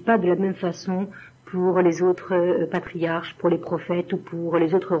de la même façon pour les autres patriarches, pour les prophètes ou pour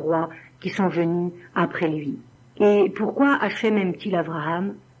les autres rois qui sont venus après lui. Et pourquoi Hachem aime-t-il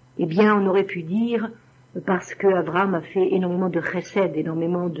Avraham? Eh bien, on aurait pu dire parce que Avraham a fait énormément de chesed,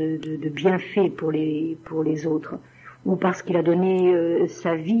 énormément de bienfaits pour les autres, ou parce qu'il a donné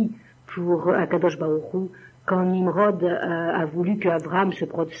sa vie pour Akadosh Baruch Hu. Quand Nimrod a voulu que Avraham se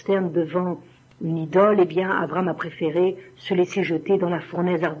prosterne devant une idole, eh bien, Avraham a préféré se laisser jeter dans la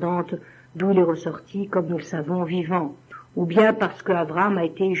fournaise ardente, d'où il est ressorti, comme nous le savons, vivant. Ou bien parce que Avraham a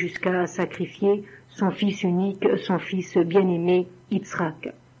été jusqu'à sacrifier son fils unique, son fils bien-aimé,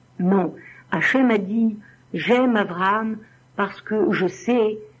 Yitzhak. Non, Hachem a dit « J'aime Avraham parce que je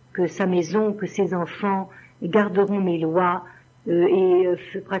sais que sa maison, que ses enfants garderont mes lois et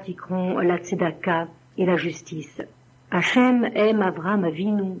pratiqueront la tzedaka et la justice. » Hachem aime Avraham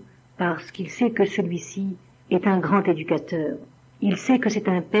Avinu parce qu'il sait que celui-ci est un grand éducateur. Il sait que c'est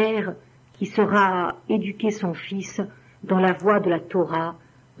un père qui saura éduquer son fils dans la voie de la Torah,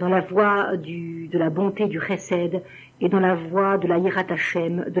 dans la voie de la bonté du chesed et dans la voie de la yirat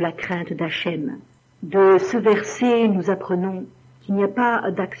Hashem, de la crainte d'Hachem. De ce verset, nous apprenons qu'il n'y a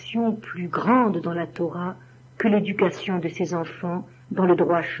pas d'action plus grande dans la Torah que l'éducation de ses enfants dans le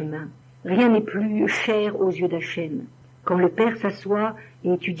droit chemin. Rien n'est plus cher aux yeux d'Hachem. Quand le père s'assoit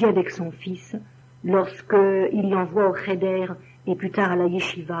et étudie avec son fils, lorsqu'il l'envoie au cheder et plus tard à la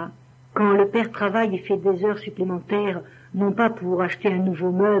yeshiva, quand le père travaille et fait des heures supplémentaires, non pas pour acheter un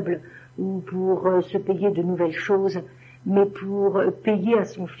nouveau meuble ou pour se payer de nouvelles choses, mais pour payer à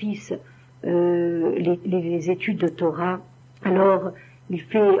son fils les études de Torah, alors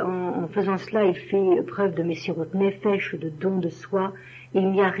en faisant cela, il fait preuve de messirut nefesh, de don de soi, et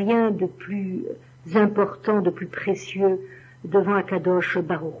il n'y a rien de plus important, de plus précieux devant Akadosh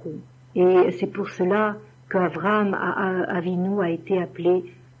Baruch Hu. Et c'est pour cela qu'Avraham Avinu a été appelé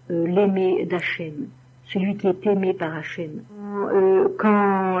l'aimé d'Hachem, celui qui est aimé par Hachem.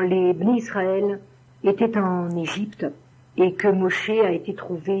 Quand les Bnei Israël étaient en Égypte et que Moshe a été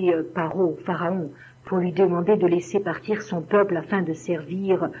trouvé par Pharaon pour lui demander de laisser partir son peuple afin de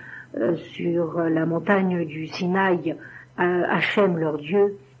servir sur la montagne du Sinaï Hachem leur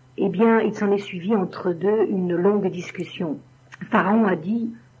Dieu, eh bien il s'en est suivi entre deux une longue discussion. Pharaon a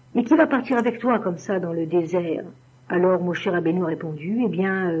dit « Mais qui va partir avec toi comme ça dans le désert ?» Alors Moshe Rabbeinu a répondu, eh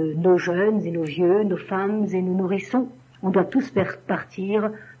bien, nos jeunes et nos vieux, nos femmes et nos nourrissons, on doit tous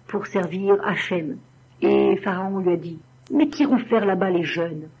partir pour servir Hachem. Et Pharaon lui a dit, mais qu'iront faire là-bas les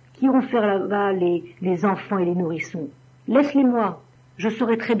jeunes? Qu'iront faire là-bas les enfants et les nourrissons? Laisse-les-moi, je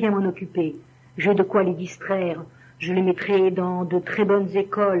saurai très bien m'en occuper. J'ai de quoi les distraire, je les mettrai dans de très bonnes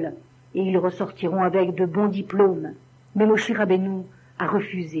écoles, et ils ressortiront avec de bons diplômes. Mais Moshe Rabbeinu a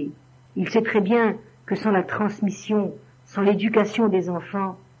refusé. Il sait très bien que sans la transmission, sans l'éducation des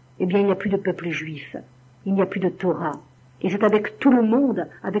enfants, eh bien il n'y a plus de peuple juif, il n'y a plus de Torah. Et c'est avec tout le monde,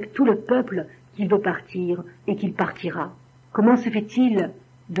 avec tout le peuple qu'il veut partir et qu'il partira. Comment se fait-il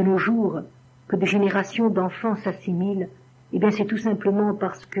de nos jours que des générations d'enfants s'assimilent? Eh bien c'est tout simplement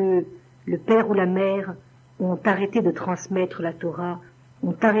parce que le père ou la mère ont arrêté de transmettre la Torah,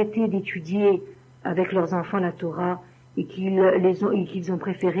 ont arrêté d'étudier avec leurs enfants la Torah, et qu'ils ont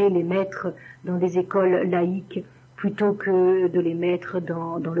préféré les mettre dans des écoles laïques plutôt que de les mettre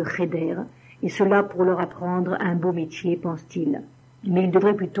dans le cheder, et cela pour leur apprendre un beau métier, pense-t-il. Mais ils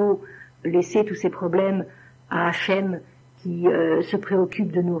devraient plutôt laisser tous ces problèmes à Hachem qui se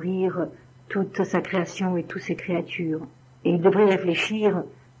préoccupe de nourrir toute sa création et toutes ses créatures. Et il devrait réfléchir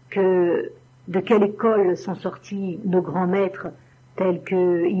que de quelle école sont sortis nos grands maîtres, tels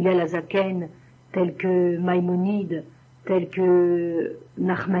que Hillel Azaken, tels que Maïmonide, tels que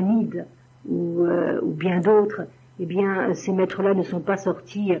Nachmanide, ou bien d'autres. Eh bien, ces maîtres-là ne sont pas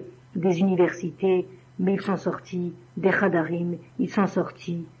sortis des universités, mais ils sont sortis des Chadarim, ils sont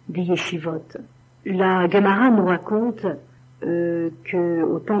sortis des Yeshivot. La Gemara nous raconte que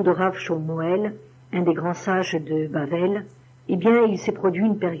au temps de Rav Shmuel, un des grands sages de Bavel, eh bien, il s'est produit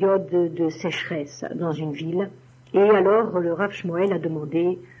une période de sécheresse dans une ville. Et alors, le Rav Shmuel a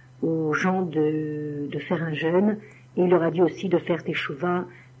demandé aux gens de faire un jeûne, et il leur a dit aussi de faire teshuva,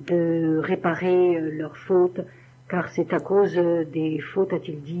 de réparer leurs fautes, car c'est à cause des fautes,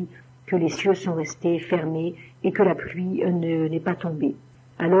 a-t-il dit, que les cieux sont restés fermés et que la pluie n'est pas tombée.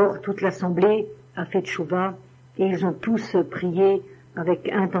 Alors, toute l'assemblée a fait teshuva, et ils ont tous prié avec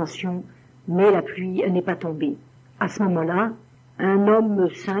intention, mais la pluie n'est pas tombée. À ce moment-là, un homme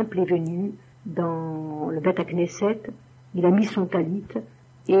simple est venu dans le Beth Knesset, il a mis son talit,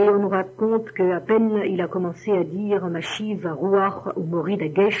 et on nous raconte qu'à peine il a commencé à dire Mashiv Ruach ou Morid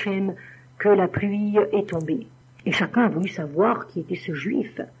Geshem, que la pluie est tombée. Et chacun a voulu savoir qui était ce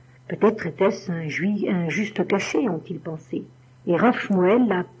juif. Peut-être était-ce un juste caché, ont-ils pensé. Et Rav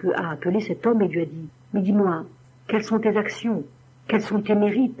Shmuel a appelé cet homme et lui a dit, mais dis-moi, quelles sont tes actions? Quels sont tes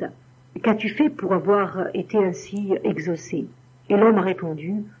mérites? Qu'as-tu fait pour avoir été ainsi exaucé? Et l'homme a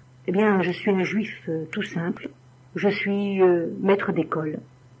répondu, eh bien, je suis un juif tout simple, je suis maître d'école,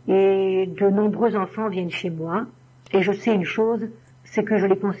 et de nombreux enfants viennent chez moi, et je sais une chose, c'est que je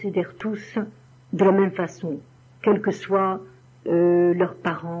les considère tous de la même façon, quels que soient leurs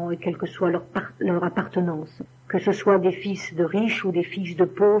parents et quelle que soit leur appartenance, que ce soit des fils de riches ou des fils de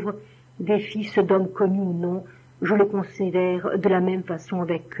pauvres, des fils d'hommes connus ou non, je les considère de la même façon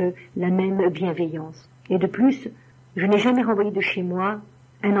avec la même bienveillance. Et de plus, je n'ai jamais renvoyé de chez moi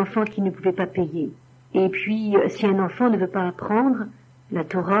un enfant qui ne pouvait pas payer. Et puis, si un enfant ne veut pas apprendre la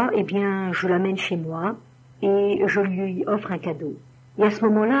Torah, eh bien, je l'amène chez moi et je lui offre un cadeau. Et à ce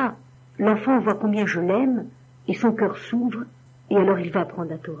moment-là, l'enfant voit combien je l'aime et son cœur s'ouvre et alors il va apprendre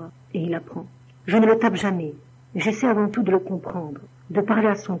la Torah. Et il apprend. Je ne le tape jamais. J'essaie avant tout de le comprendre, de parler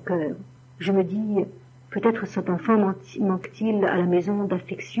à son cœur. Je me dis, peut-être cet enfant manque-t-il à la maison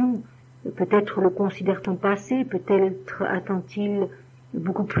d'affection, peut-être le considère-t-on pas assez, peut-être attend-il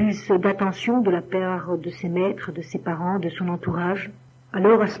beaucoup plus d'attention de la part de ses maîtres, de ses parents, de son entourage.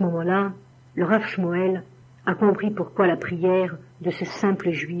 Alors à ce moment-là, le Rav Shmuel a compris pourquoi la prière de ce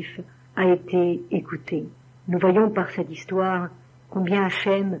simple juif a été écoutée. Nous voyons par cette histoire combien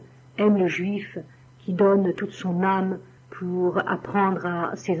Hachem aime le juif qui donne toute son âme pour apprendre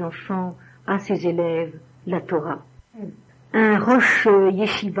à ses enfants, à ses élèves, la Torah. Un rosh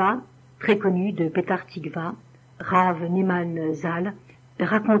yeshiva, très connu de Petar Tikva, Rav Neman Zal,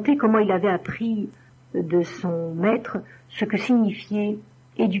 racontait comment il avait appris de son maître ce que signifiait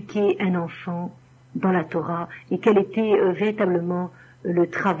éduquer un enfant dans la Torah et quel était véritablement le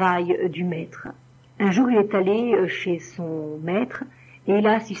travail du maître. Un jour, il est allé chez son maître et il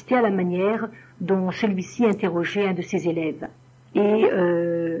a assisté à la manière dont celui-ci interrogeait un de ses élèves. Et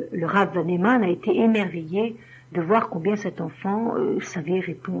le Rav Neman a été émerveillé de voir combien cet enfant savait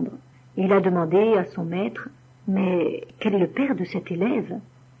répondre. Et il a demandé à son maître, mais quel est le père de cet élève?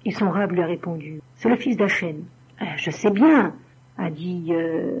 Et son Rav lui a répondu, c'est le fils d'Hachem. Je sais bien, a dit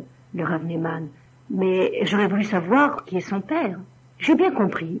le Rav Neman, mais j'aurais voulu savoir qui est son père. J'ai bien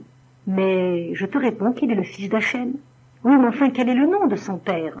compris, mais je te réponds qu'il est le fils d'Hachem. Oui, mais enfin, quel est le nom de son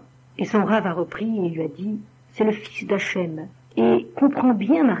père? Et son Rav a repris et lui a dit, c'est le fils d'Hachem. Et comprends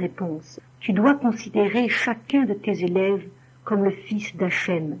bien ma réponse. Tu dois considérer chacun de tes élèves comme le fils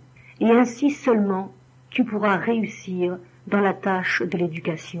d'Hachem. Et ainsi seulement, tu pourras réussir dans la tâche de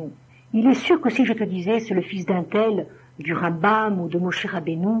l'éducation. Il est sûr que si je te disais c'est le fils d'un tel, du Rambam ou de Moshe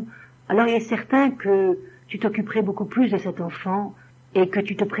Rabbeinu, alors il est certain que tu t'occuperais beaucoup plus de cet enfant et que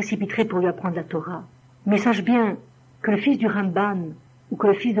tu te précipiterais pour lui apprendre la Torah. Mais sache bien que le fils du Rambam ou que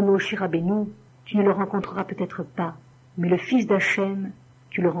le fils de Moshe Rabbeinu, tu ne le rencontreras peut-être pas, mais le fils d'Hachem,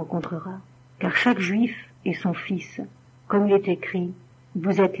 tu le rencontreras. Car chaque juif est son fils. Comme il est écrit,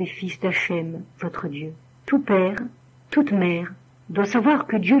 vous êtes les fils d'Hachem, votre Dieu. Tout père, toute mère doit savoir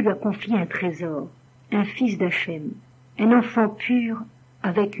que Dieu lui a confié un trésor, un fils d'Hachem, un enfant pur,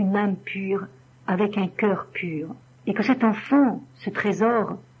 avec une âme pure, avec un cœur pur, et que cet enfant, ce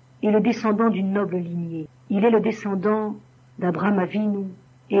trésor, est le descendant d'une noble lignée. Il est le descendant d'Abraham Avinu,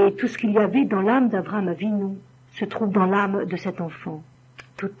 et tout ce qu'il y avait dans l'âme d'Abraham Avinu se trouve dans l'âme de cet enfant.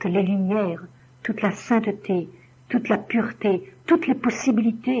 Toutes les lumières, toute la sainteté, toute la pureté, toutes les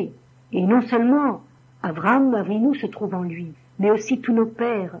possibilités Et non seulement Avraham Avinu se trouve en lui, mais aussi tous nos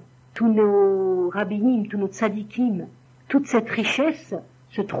pères, tous nos rabbinim, tous nos tzadikim, toute cette richesse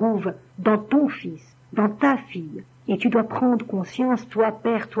se trouve dans ton fils, dans ta fille. Et tu dois prendre conscience, toi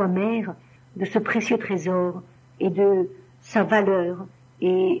père, toi mère, de ce précieux trésor et de sa valeur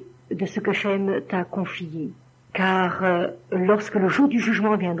et de ce que Shem t'a confié. Car lorsque le jour du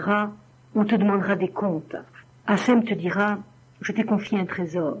jugement viendra, on te demandera des comptes. Hachem te dira, je t'ai confié un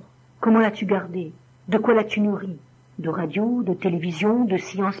trésor. Comment l'as-tu gardé? De quoi l'as-tu nourri? De radio, de télévision, de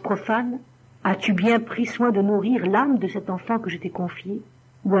sciences profanes? As-tu bien pris soin de nourrir l'âme de cet enfant que je t'ai confié?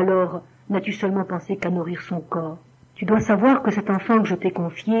 Ou alors n'as-tu seulement pensé qu'à nourrir son corps? Tu dois savoir que cet enfant que je t'ai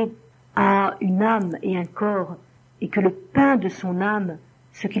confié a une âme et un corps, et que le pain de son âme,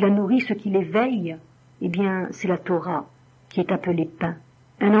 ce qui la nourrit, ce qui l'éveille, eh bien, c'est la Torah, qui est appelée pain.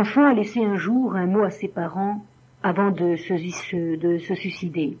 Un enfant a laissé un jour un mot à ses parents avant de se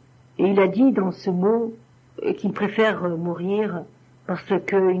suicider. Et il a dit dans ce mot qu'il préfère mourir parce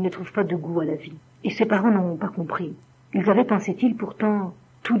qu'il ne trouve pas de goût à la vie. Et ses parents n'ont pas compris. Ils avaient, pensait-il, pourtant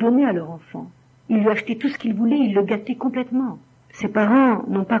tout donné à leur enfant. Ils lui achetaient tout ce qu'il voulait, ils le gâtaient complètement. Ses parents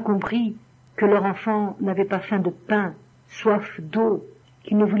n'ont pas compris que leur enfant n'avait pas faim de pain, soif d'eau,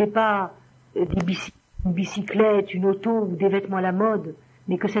 qu'il ne voulait pas une bicyclette, une auto ou des vêtements à la mode,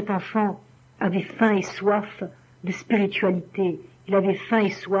 mais que cet enfant avait faim et soif de spiritualité. Il avait faim et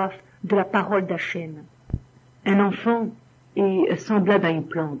soif de la parole d'Hachem. Un enfant est semblable à une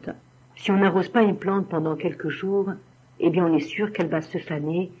plante. Si on n'arrose pas une plante pendant quelques jours, eh bien on est sûr qu'elle va se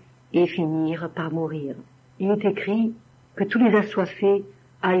faner et finir par mourir. Il est écrit que tous les assoiffés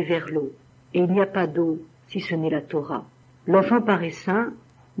aillent vers l'eau, et il n'y a pas d'eau si ce n'est la Torah. L'enfant paraît sain,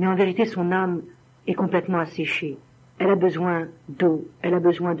 mais en vérité son âme est complètement asséchée. Elle a besoin d'eau, elle a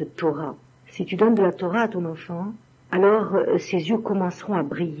besoin de Torah. Si tu donnes de la Torah à ton enfant, alors ses yeux commenceront à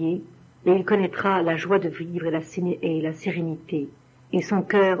briller, et il connaîtra la joie de vivre et la sérénité, et son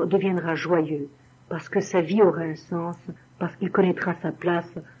cœur deviendra joyeux, parce que sa vie aura un sens, parce qu'il connaîtra sa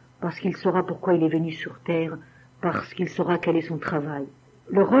place, parce qu'il saura pourquoi il est venu sur terre, parce qu'il saura quel est son travail.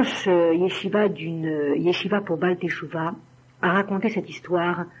 Le Rosh Yeshiva d'une Yeshiva pour Baal Teshuva a raconté cette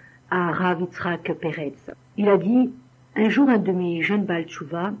histoire à Rav Yitzhak Peretz. Il a dit, un jour un de mes jeunes Baal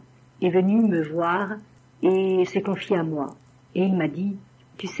Teshuva est venu me voir et s'est confié à moi. Et il m'a dit,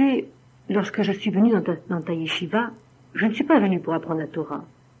 tu sais, lorsque je suis venu dans ta Yeshiva, je ne suis pas venu pour apprendre la Torah.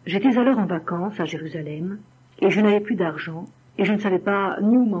 J'étais alors en vacances à Jérusalem et je n'avais plus d'argent et je ne savais pas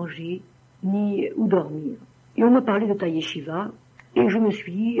ni où manger ni où dormir. Et on m'a parlé de ta Yeshiva et je me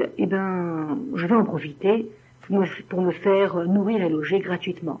suis dit, je vais en profiter pour me faire nourrir et loger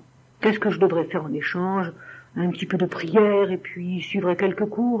gratuitement. Qu'est-ce que je devrais faire en échange? Un petit peu de prière et puis suivre quelques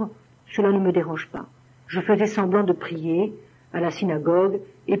cours? Cela ne me dérange pas. Je faisais semblant de prier à la synagogue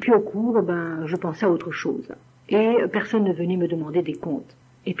et puis au cours, je pensais à autre chose. Et personne ne venait me demander des comptes.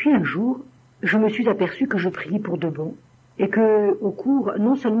 Et puis un jour, je me suis aperçu que je priais pour de bon et que au cours,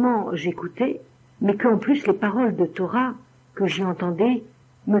 non seulement j'écoutais, mais qu'en plus les paroles de Torah que j'y entendais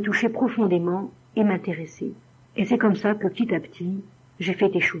me touchaient profondément et m'intéressaient. Et c'est comme ça que petit à petit, j'ai fait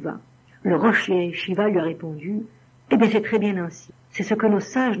Teshuva. Le Rosh Yeshiva lui a répondu, c'est très bien ainsi. C'est ce que nos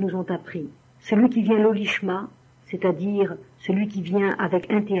sages nous ont appris. Celui qui vient l'olishma, c'est-à-dire celui qui vient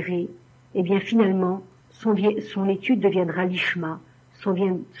avec intérêt, finalement, son étude deviendra l'ishma,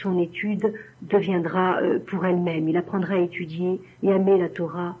 son étude deviendra pour elle-même. Il apprendra à étudier et aimer la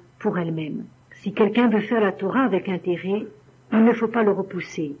Torah pour elle-même. Si quelqu'un veut faire la Torah avec intérêt, il ne faut pas le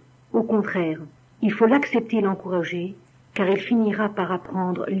repousser. Au contraire, il faut l'accepter et l'encourager, car il finira par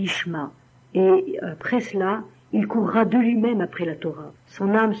apprendre l'ishma. Et après cela, il courra de lui-même après la Torah.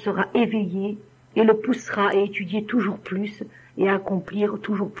 Son âme sera éveillée et le poussera à étudier toujours plus et à accomplir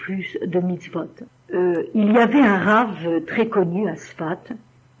toujours plus de mitzvot. Il y avait un Rav très connu à Sfat,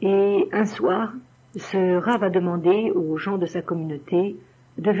 et un soir, ce Rav a demandé aux gens de sa communauté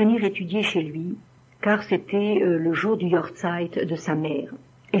de venir étudier chez lui, car c'était le jour du Yortzeit de sa mère.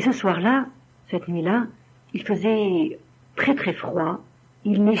 Et ce soir-là, cette nuit-là, il faisait très très froid,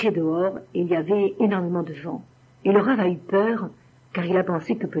 il neigeait dehors et il y avait énormément de vent. Et le Rav a eu peur, car il a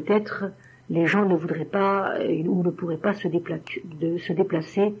pensé que peut-être les gens ne voudraient pas ou ne pourraient pas se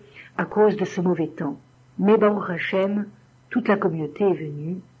déplacer à cause de ce mauvais temps. Mais Baruch Hashem, toute la communauté est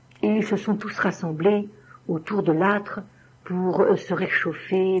venue et ils se sont tous rassemblés autour de l'âtre pour se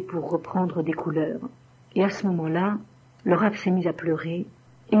réchauffer, pour reprendre des couleurs. Et à ce moment-là, le Rav s'est mis à pleurer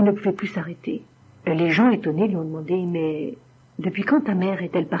et il ne pouvait plus s'arrêter. Les gens étonnés lui ont demandé, mais depuis quand ta mère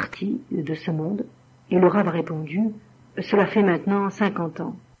est-elle partie de ce monde? Et le Rav a répondu, cela fait maintenant 50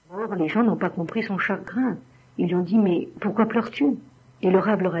 ans. Or, les gens n'ont pas compris son chagrin. Ils lui ont dit, mais pourquoi pleures-tu? Et le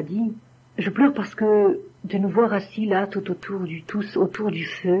Rav leur a dit, je pleure parce que de nous voir assis là, tous autour du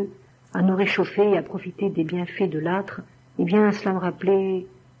feu, à nous réchauffer et à profiter des bienfaits de l'âtre, eh bien, cela me rappelait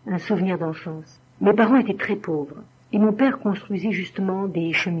un souvenir d'enfance. Mes parents étaient très pauvres, et mon père construisait justement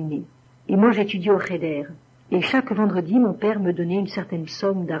des cheminées. Et moi, j'étudiais au Réservé. Et chaque vendredi, mon père me donnait une certaine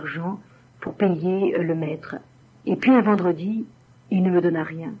somme d'argent pour payer le maître. Et puis un vendredi, il ne me donna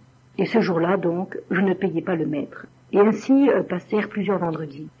rien. Et ce jour-là, donc, je ne payais pas le maître. Et ainsi passèrent plusieurs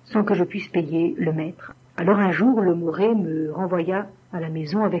vendredis, sans que je puisse payer le maître. Alors un jour, le Moré me renvoya à la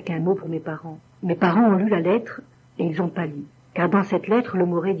maison avec un mot pour mes parents. Mes parents ont lu la lettre et ils ont pâli. Car dans cette lettre, le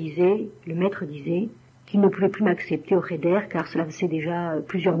maître disait qu'il ne pouvait plus m'accepter au Réservé car cela faisait déjà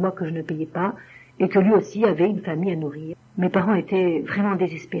plusieurs mois que je ne payais pas et que lui aussi avait une famille à nourrir. Mes parents étaient vraiment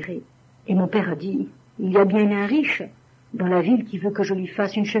désespérés. Et mon père a dit, il y a bien un riche dans la ville qui veut que je lui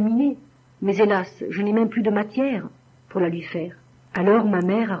fasse une cheminée. Mais hélas, je n'ai même plus de matière pour la lui faire. Alors ma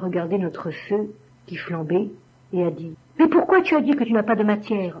mère a regardé notre feu qui flambait et a dit, mais pourquoi tu as dit que tu n'as pas de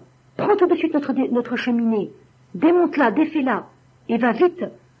matière? Prends tout de suite notre cheminée, démonte-la, défais-la, et va vite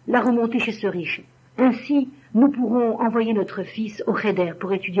la remonter chez ce riche. Ainsi, nous pourrons envoyer notre fils au Réservé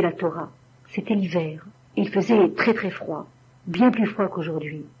pour étudier la Torah. C'était l'hiver. Il faisait très très froid, bien plus froid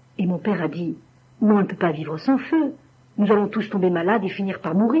qu'aujourd'hui. Et mon père a dit, mais on ne peut pas vivre sans feu. Nous allons tous tomber malades et finir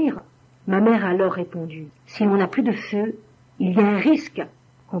par mourir. Ma mère a alors répondu, si l'on n'a plus de feu, il y a un risque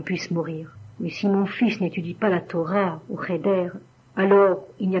qu'on puisse mourir. Mais si mon fils n'étudie pas la Torah au Réservé, alors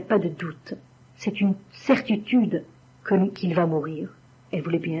il n'y a pas de doute. C'est une certitude qu'il va mourir. Elle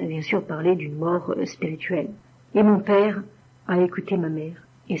voulait bien sûr parler d'une mort spirituelle. Et mon père a écouté ma mère.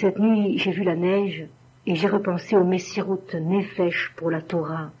 Et cette nuit, j'ai vu la neige et j'ai repensé au Messirut Nefesh pour la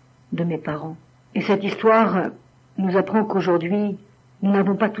Torah de mes parents. Et cette histoire nous apprend qu'aujourd'hui, nous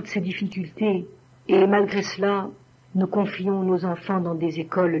n'avons pas toutes ces difficultés. Et malgré cela, nous confions nos enfants dans des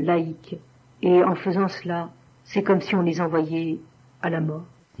écoles laïques. Et en faisant cela, c'est comme si on les envoyait à la mort.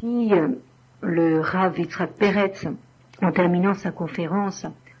 Si le Rav Yitzhak Peretz, en terminant sa conférence,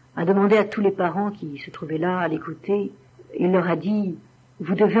 a demandé à tous les parents qui se trouvaient là à l'écouter, il leur a dit,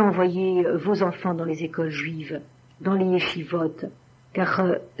 vous devez envoyer vos enfants dans les écoles juives, dans les yeshivot, car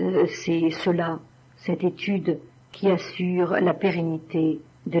c'est cela, cette étude qui assure la pérennité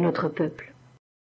de notre peuple.